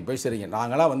என்பதற்காக நீங்கள் பேசுகிறீங்க.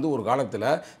 நாங்களாம் ஒரு காலத்தில்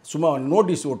சும்மா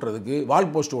நோட்டீஸ் ஓட்டுறதுக்கு, வால்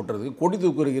போஸ்ட் ஓட்டுறதுக்கு, கொடி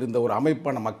தூக்குறதுக்கு இருந்த ஒரு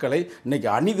அமைப்பான மக்களை இன்றைக்கி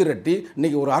அணிதிரட்டி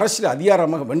இன்றைக்கி ஒரு அரசியல்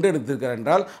அதிகாரமாக வென்றெடுத்திருக்கிறார்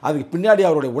என்றால் அதுக்கு பின்னாடி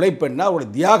அவருடைய உழைப்பு என்ன, அவருடைய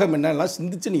தியாகம் என்னெல்லாம்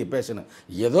சிந்திச்சு நீங்கள் பேசணும்.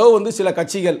 ஏதோ சில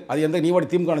கட்சிகள், அது எந்த நீவோட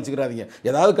திமுக நினச்சிக்கிறாதீங்க,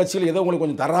 ஏதாவது கட்சிகள் ஏதோ உங்களுக்கு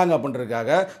கொஞ்சம் தர்றாங்க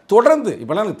அப்படின்றதுக்காக தொடர்ந்து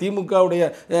இப்போலாம் எனக்கு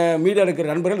திமுகவுடைய மீடியா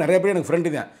இருக்கிற நண்பர்கள் நிறைய பேர் எனக்கு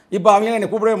ஃப்ரெண்டு தான். இப்போ அவங்க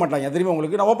என்னை கூப்பிடவே மாட்டாங்க தெரியுமா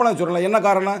உங்களுக்கு. நான் ஓப்பனாக சொல்லலாம், என்ன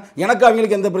காரணம், எனக்கு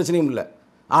அவங்களுக்கு எந்த பிரச்சனையும் இல்லை.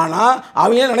 ஆனால்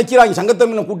அவங்க நினைக்கிறாங்க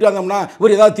சங்கத்தமிழன் கூட்டியாந்தோம்னா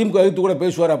இவர் ஏதாவது திமுக எதிர்த்து கூட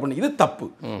பேசுவார் அப்படின்னு. இது தப்பு.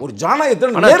 ஒரு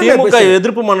ஜனநாயகத்தில் திமுக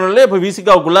எதிர்ப்பு மனநிலை இப்போ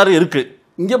விசிகாவுக்குள்ளார இருக்கு.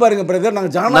 இங்க பாருங்க பிரதர்,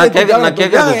 நாங்க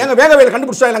ஜனநாயகம் வேக வேலை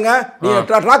கண்டுபிடிச்சா இல்லைங்க, நீங்க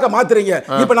ட்ராக்க மாத்துறீங்க.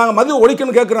 இப்ப நாங்க மது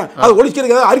ஒழிக்கணும்னு கேட்கிறோம், அது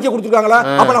ஒழிக்கிறதுக்கு ஏதாவது அறிக்கை கொடுத்துருக்காங்களா?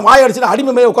 அப்ப நான் வாய் அடிச்சு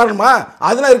அடிமையை உட்காரணுமா?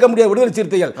 அதெல்லாம் இருக்க முடியாது. விடுதலை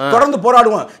சிறுத்தைகள் தொடர்ந்து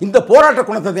போராடுவோம். இந்த போராட்ட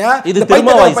குணத்தை இது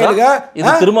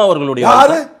திருமாவர்களுடைய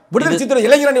விடுதலை சிறுத்தை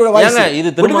இளைஞரணியோட வாய்ஸ்,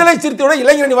 விடுதலை சிறுத்தையோட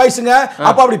இளைஞரணி வாய்ஸுங்க.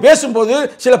 அப்ப அப்படி பேசும்போது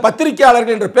சில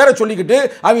பத்திரிகையாளர்கள் என்ற பேரை சொல்லிக்கிட்டு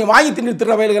அவங்க வாங்கி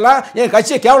தின்னுற வயல்களா என்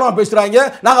கட்சியை கேவலமா பேசுறாங்க.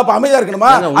 நாங்க அப்ப அமைதியா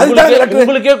இருக்கணுமா? அதுதான்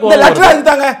லெட்டர்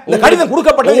இருந்தாங்க. இந்த கடிதம்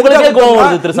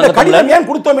கொடுக்கப்பட்டது, கடிதம் ஏன்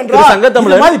கொடுத்தோம்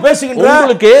என்றால் மாதிரி பேசுகின்ற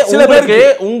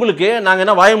உங்களுக்கு நாங்க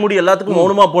என்ன வாய மூடி எல்லாத்துக்கும்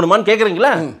மௌனமா போகணுமான்னு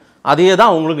கேக்குறீங்களா? அதே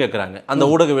தான் அவங்களும் கேட்குறாங்க. அந்த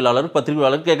ஊடகவியலாளர்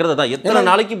பத்திரிகையாளர் கேட்கறது தான், எத்தனை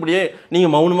நாளைக்கு இப்படியே நீங்க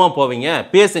மௌனமா போவீங்க?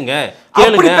 பேசுங்க,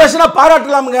 கேளுங்க. பேசினா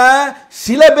பாராட்டலாமுங்க.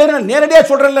 சில பேர் நேரடியாக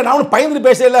சொல்றேன்ல, நான் பயந்து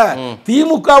பேசல.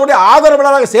 திமுகவுடைய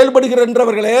ஆதரவாளராக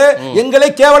செயல்படுகிறவர்களே எங்களை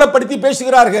கேவலப்படுத்தி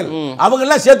பேசுகிறார்கள். அவங்க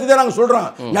எல்லாம் சேர்த்துதான் நாங்க சொல்றோம்.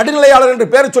 நடுநிலையாளர் என்ற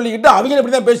பேரை சொல்லிக்கிட்டு அவங்க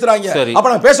இப்படிதான் பேசுறாங்க. அப்ப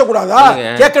நாங்க பேசக்கூடாதா?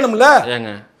 கேட்கணும்ல.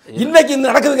 இன்னைக்கு இந்த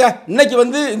நடக்குதுங்க. இன்னைக்கு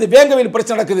இந்த வேங்கவேல்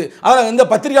பிரச்சனை நடக்குது. அதான் இந்த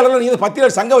பத்திரிகையாளர்கள், நீங்க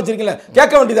பத்திரிகையாளர் சங்கம் வச்சிருக்கீங்களா,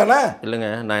 கேட்க வேண்டியதானே? இல்லைங்க,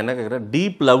 நான் என்ன கேட்குறேன்,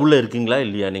 டீப் லெவலில் இருக்கீங்களா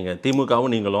இல்லையா நீங்க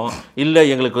திமுகவும் நீங்களும்? இல்லை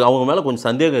எங்களுக்கு அவங்க மேலே கொஞ்சம்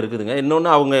சந்தேகம் இருக்குதுங்க,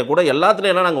 இன்னொன்று அவங்க கூட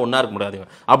எல்லாத்துலையும் எல்லாம் நாங்கள் ஒன்றா இருக்க முடியாதுங்க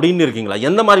அப்படின்னு இருக்கீங்களா?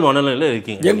 எந்த மாதிரி மனநிலையில்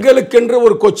இருக்கீங்க? எங்களுக்கென்று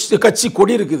ஒரு கட்சி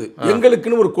கொடி இருக்குது,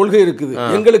 எங்களுக்குன்னு ஒரு கொள்கை இருக்குது,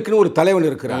 எங்களுக்குன்னு ஒரு தலைவன்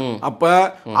இருக்கிறான். அப்ப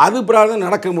அது பிரார்த்தனை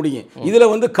நடக்க முடியும்.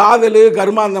 இதுல காதல்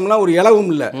கர்மாந்தம்லாம் ஒரு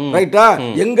இலவும் இல்லை. ரைட்டா?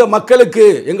 எங்க மக்களுக்கு,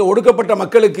 எங்க ஒடுக்கப்பட்ட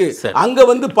மக்களுக்கு இருக்கு. அங்க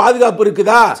வந்து பாதுகாப்பு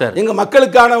இருக்குதா, எங்க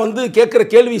மக்களுக்கான வந்து கேட்கிற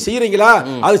கேள்வி செய்யறீங்களா,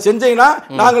 அது செஞ்சீங்கன்னா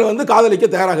நாங்கள் வந்து காதலிக்க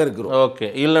தயாராக இருக்கிறோம். ஓகே,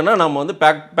 இல்லைன்னா நம்ம வந்து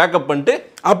பேக்கப் பண்ணிட்டு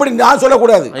அப்படி நான்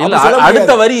சொல்லக்கூடாது.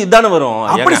 அடுத்த வரி இதானே வரும்.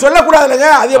 அப்படி சொல்லக்கூடாதுங்க.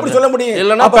 அது எப்படி சொல்ல முடியும்?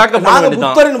 இல்லன்னா பேக்கப் பண்ண வேண்டியது.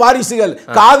 புத்தரின் வாரிசுகள்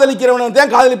காதலிக்கிறவனை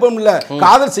தான் காதலிப்போம் இல்ல,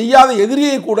 காதல் செய்யாத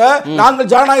எதிரியை கூட நாங்கள்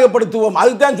ஜனநாயகப்படுத்துவோம்.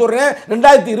 அதுதான் சொல்றேன்.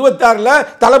 2026ல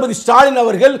தளபதி ஸ்டாலின்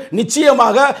அவர்கள்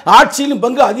நிச்சயமாக ஆட்சியிலும்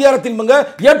பங்கு அதிகாரத்திலும் பங்கு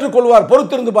ஏற்றுக்கொள்வார்.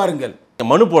 பொறுத்திருந்து பாருங்கள்.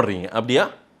 மனு போடுறீங்க அப்படியா?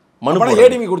 மனு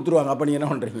ஏடிமி கொடுத்துருவாங்க. அப்ப நீ என்ன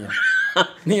பண்றீங்க?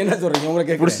 நீ என்ன சொல்றீங்க?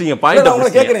 உங்களுக்கு புடிச்சீங்க பாயிண்ட்.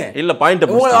 உங்களுக்கு கேக்குறேன். இல்ல பாயிண்ட்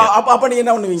புடிச்சீங்க. அப்ப நீ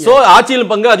என்ன பண்ணுவீங்க? சோ ஆட்சியில்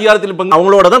பங்கு அதிகாரத்தில் பங்கு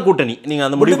அவங்களோட தான் கூட்டணி. நீங்க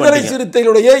அந்த முடிவு பண்ணீங்க. விடுதலை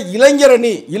சிறுத்தைகளுடைய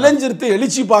இளைஞரணி இளஞ்சிறுத்தை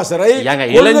எழுச்சி பாசறை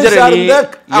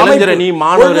இளைஞரணி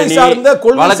மாணவரணி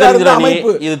வழக்கறிஞர்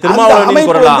அமைப்பு இது திருமாவளவனின்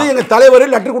குரலா? எங்க தலைவர்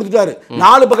லெட்டர் கொடுத்துட்டாரு.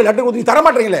 4 பக்கம் லெட்டர் கொடுத்து தர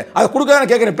மாட்டீங்களே. அத கொடுக்க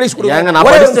நான் கேக்குறேன். ப்ளீஸ் கொடுங்க.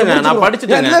 நான்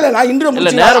படிச்சேன். இல்ல நான் இன்று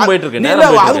முடிச்சு நேரம் போயிட்டு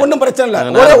இருக்கு. அது ஒண்ணும் பிரச்சனை இல்ல.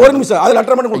 ஒரு நிமிஷம் அது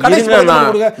லெட்டர் மட்டும்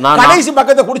கடைசி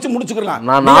பக்கத்தை குடிச்சு முடிச்சுக்கலாம்.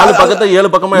 நான் 4 பக்கத்தை 7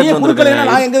 பக்கமா எடுத்து வந்திருக்கேன்.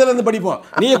 நான் எங்க இருந்து படிப்போம்.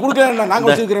 நீங்க குடுக்கலன்னா நாங்க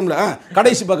வச்சிருக்கோம்ல.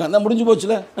 கடைசி பக்கம் அந்த முடிஞ்சு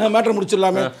போச்சுல. மேட்டர்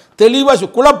முடிச்சிடலாமே. தெளிவா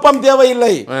குழப்பம்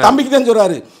தேவையில்லை. தம்பிக்கு தான்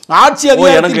சொல்றாரு. ஆட்சி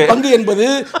அதிகாரத்தின் பங்கு என்பது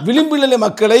விளிம்பு நிலை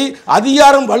மக்களை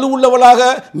அதிகாரம் வலுவுள்ளவளாக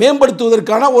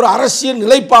மேம்படுத்துவதற்கான ஒரு அரசியல்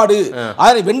நிலைப்பாடு.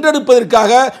 அதை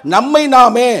வென்றெடுப்பதற்காக நம்மை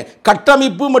நாமே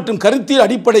கட்டமைப்பு மற்றும் கருத்தியல்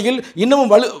அடிப்படையில்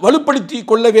இன்னமும் வலுப்படுத்திக்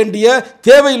கொள்ள வேண்டிய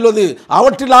தேவை உள்ளது.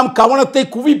 அவற்றில் நாம் கவனத்தை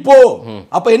குவிப்போம்.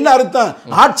 அப்ப என்ன அர்த்தம்?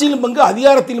 ஆட்சியிலும் பங்கு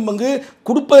அதிகாரத்திலும் பங்கு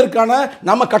கொடுப்பதற்கான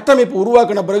நம்ம கட்டமைப்பு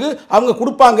உருவாக்கின பிறகு அவங்க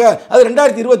கொடுப்பாங்க. அது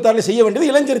 2026ல செய்ய வேண்டியது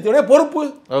இளைஞர்களுடைய பொறுப்பு.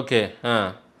 ஓகே,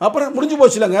 அப்புறம் முடிஞ்சு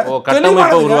போச்சுலங்க.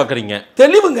 கட்டமைப்பை உருவாக்குறீங்க.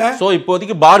 தெளிவுங்க. சோ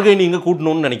இப்போதைக்கு பார்கெனிங்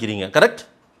கூட்டணும்னு நினைக்கிறீங்க. கரெக்ட்.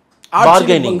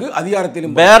 பார்கெனிங்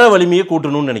அதிகாரத்திலும் வேற வலிமையை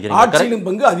கூட்டணும்னு நினைக்கிறீங்க. ஆட்சியிலும்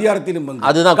பங்கு அதிகாரத்திலும் பங்கு.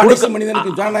 அதுதான் கடைசி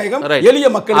மனிதனுக்கு ஜனநாயகம், எளிய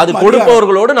மக்களுக்கு அது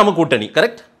கொடுப்பவர்களோடு நம்ம கூட்டணி.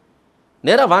 கரெக்ட்.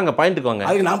 நேரா வாங்க பாயிண்ட்க்கு வாங்க.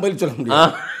 அதுக்கு நான் பதில் சொல்ல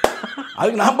முடியும்.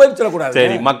 அதுக்கு நான் பதில் சொல்லக்கூடாது.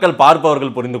 சரி, மக்கள்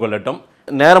பார்ப்பவர்கள் புரிந்து கொள்ளட்டும்.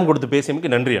 நேரம் கொடுத்து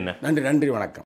பேசியமைக்கு நன்றி. என்ன நன்றி. வணக்கம்.